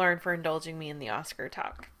thank you, Lauren, for indulging me in the Oscar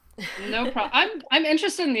talk. No problem. I'm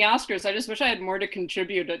interested in the Oscars. I just wish I had more to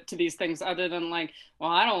contribute to these things other than like,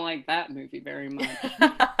 well, I don't like that movie very much.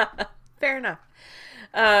 Fair enough.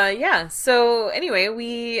 Yeah. So anyway,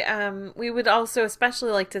 we would also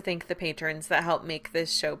especially like to thank the patrons that help make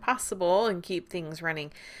this show possible and keep things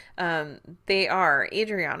running. They are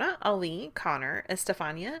Adriana, Ali, Connor,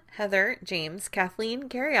 Estefania, Heather, James, Kathleen,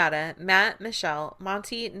 Carriata, Matt, Michelle,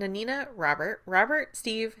 Monty, Nanina, Robert,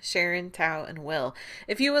 Steve, Sharon, Tao, and Will.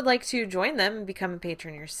 If you would like to join them and become a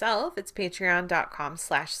patron yourself, it's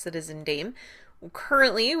patreon.com/citizendame.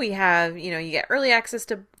 Currently, we have, you get early access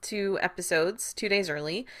to episodes 2 days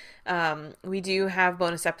early. We do have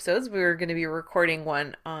bonus episodes. We're going to be recording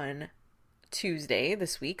one on Tuesday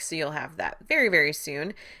this week, so you'll have that very, very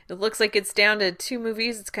soon. It looks like it's down to 2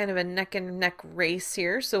 movies. It's kind of a neck and neck race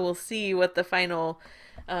here, so we'll see what the final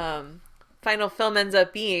film ends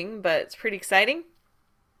up being, but it's pretty exciting.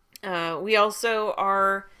 We also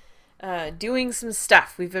are doing some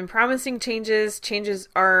stuff. We've been promising changes. Changes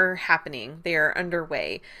are happening. They are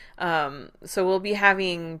underway. So we'll be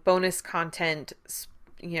having bonus content,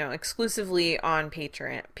 exclusively on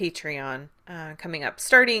Patreon coming up,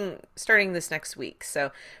 starting this next week.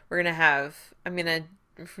 So I'm gonna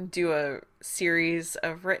do a series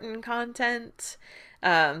of written content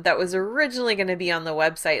that was originally going to be on the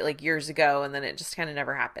website like years ago, and then it just kind of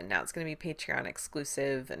never happened. Now it's going to be Patreon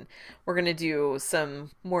exclusive, and we're going to do some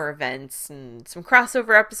more events and some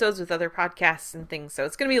crossover episodes with other podcasts and things. So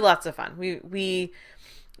it's going to be lots of fun.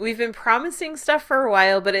 We've been promising stuff for a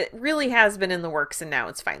while, but it really has been in the works, and now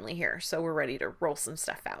it's finally here. So we're ready to roll some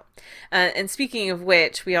stuff out. And speaking of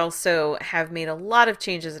which, we also have made a lot of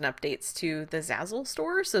changes and updates to the Zazzle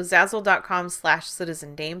store. So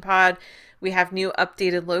zazzle.com/citizendamepod. We have new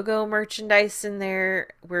updated logo merchandise in there.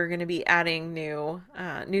 We're going to be adding new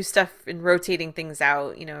stuff and rotating things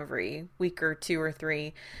out, every week or 2 or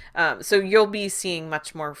 3. So you'll be seeing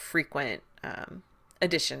much more frequent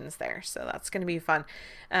additions there. So that's going to be fun.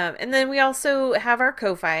 And then we also have our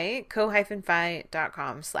Ko-Fi,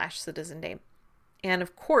 ko-fi.com/citizendame. And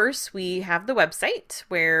of course, we have the website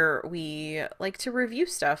where we like to review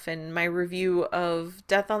stuff, and my review of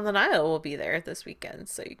Death on the Nile will be there this weekend,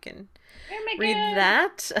 so you can read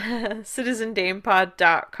that.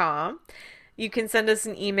 citizendamepod.com. You can send us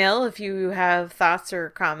an email if you have thoughts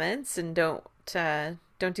or comments and don't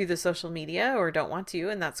do the social media or don't want to,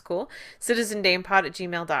 and that's cool.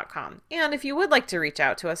 citizendamepod@gmail.com. And if you would like to reach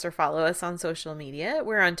out to us or follow us on social media,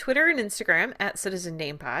 we're on Twitter and Instagram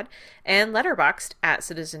 @citizendamepod and Letterboxd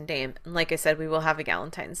 @citizendame. And like I said, we will have a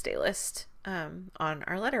Galentine's Day list on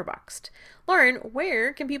our Letterboxd. Lauren,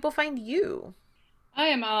 where can people find you? I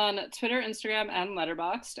am on Twitter, Instagram, and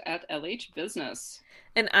Letterboxd @LHBusiness.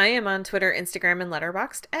 And I am on Twitter, Instagram, and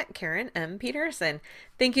Letterboxd @Karen M. Peterson.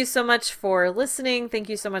 Thank you so much for listening. Thank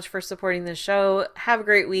you so much for supporting the show. Have a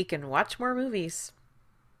great week and watch more movies.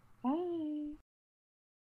 Bye.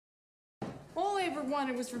 All I ever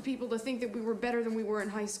wanted was for people to think that we were better than we were in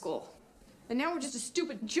high school. And now we're just a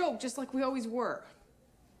stupid joke, just like we always were.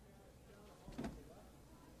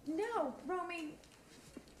 No, Romy.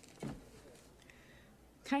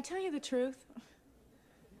 Can I tell you the truth?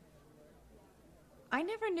 I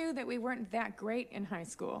never knew that we weren't that great in high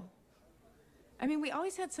school. I mean, we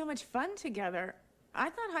always had so much fun together. I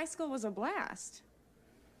thought high school was a blast.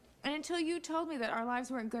 And until you told me that our lives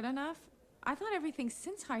weren't good enough, I thought everything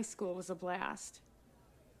since high school was a blast.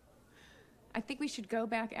 I think we should go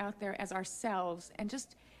back out there as ourselves and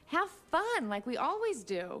just have fun like we always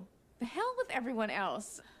do. The hell with everyone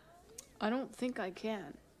else. I don't think I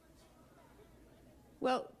can.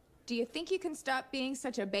 Well, do you think you can stop being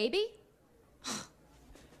such a baby?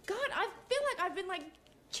 God, I feel like I've been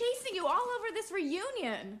chasing you all over this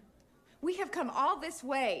reunion. We have come all this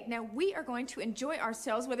way. Now we are going to enjoy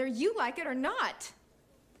ourselves whether you like it or not.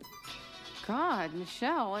 God,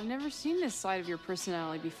 Michelle, I've never seen this side of your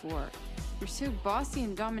personality before. You're so bossy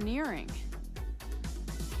and domineering.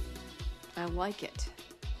 I like it.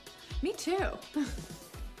 Me too.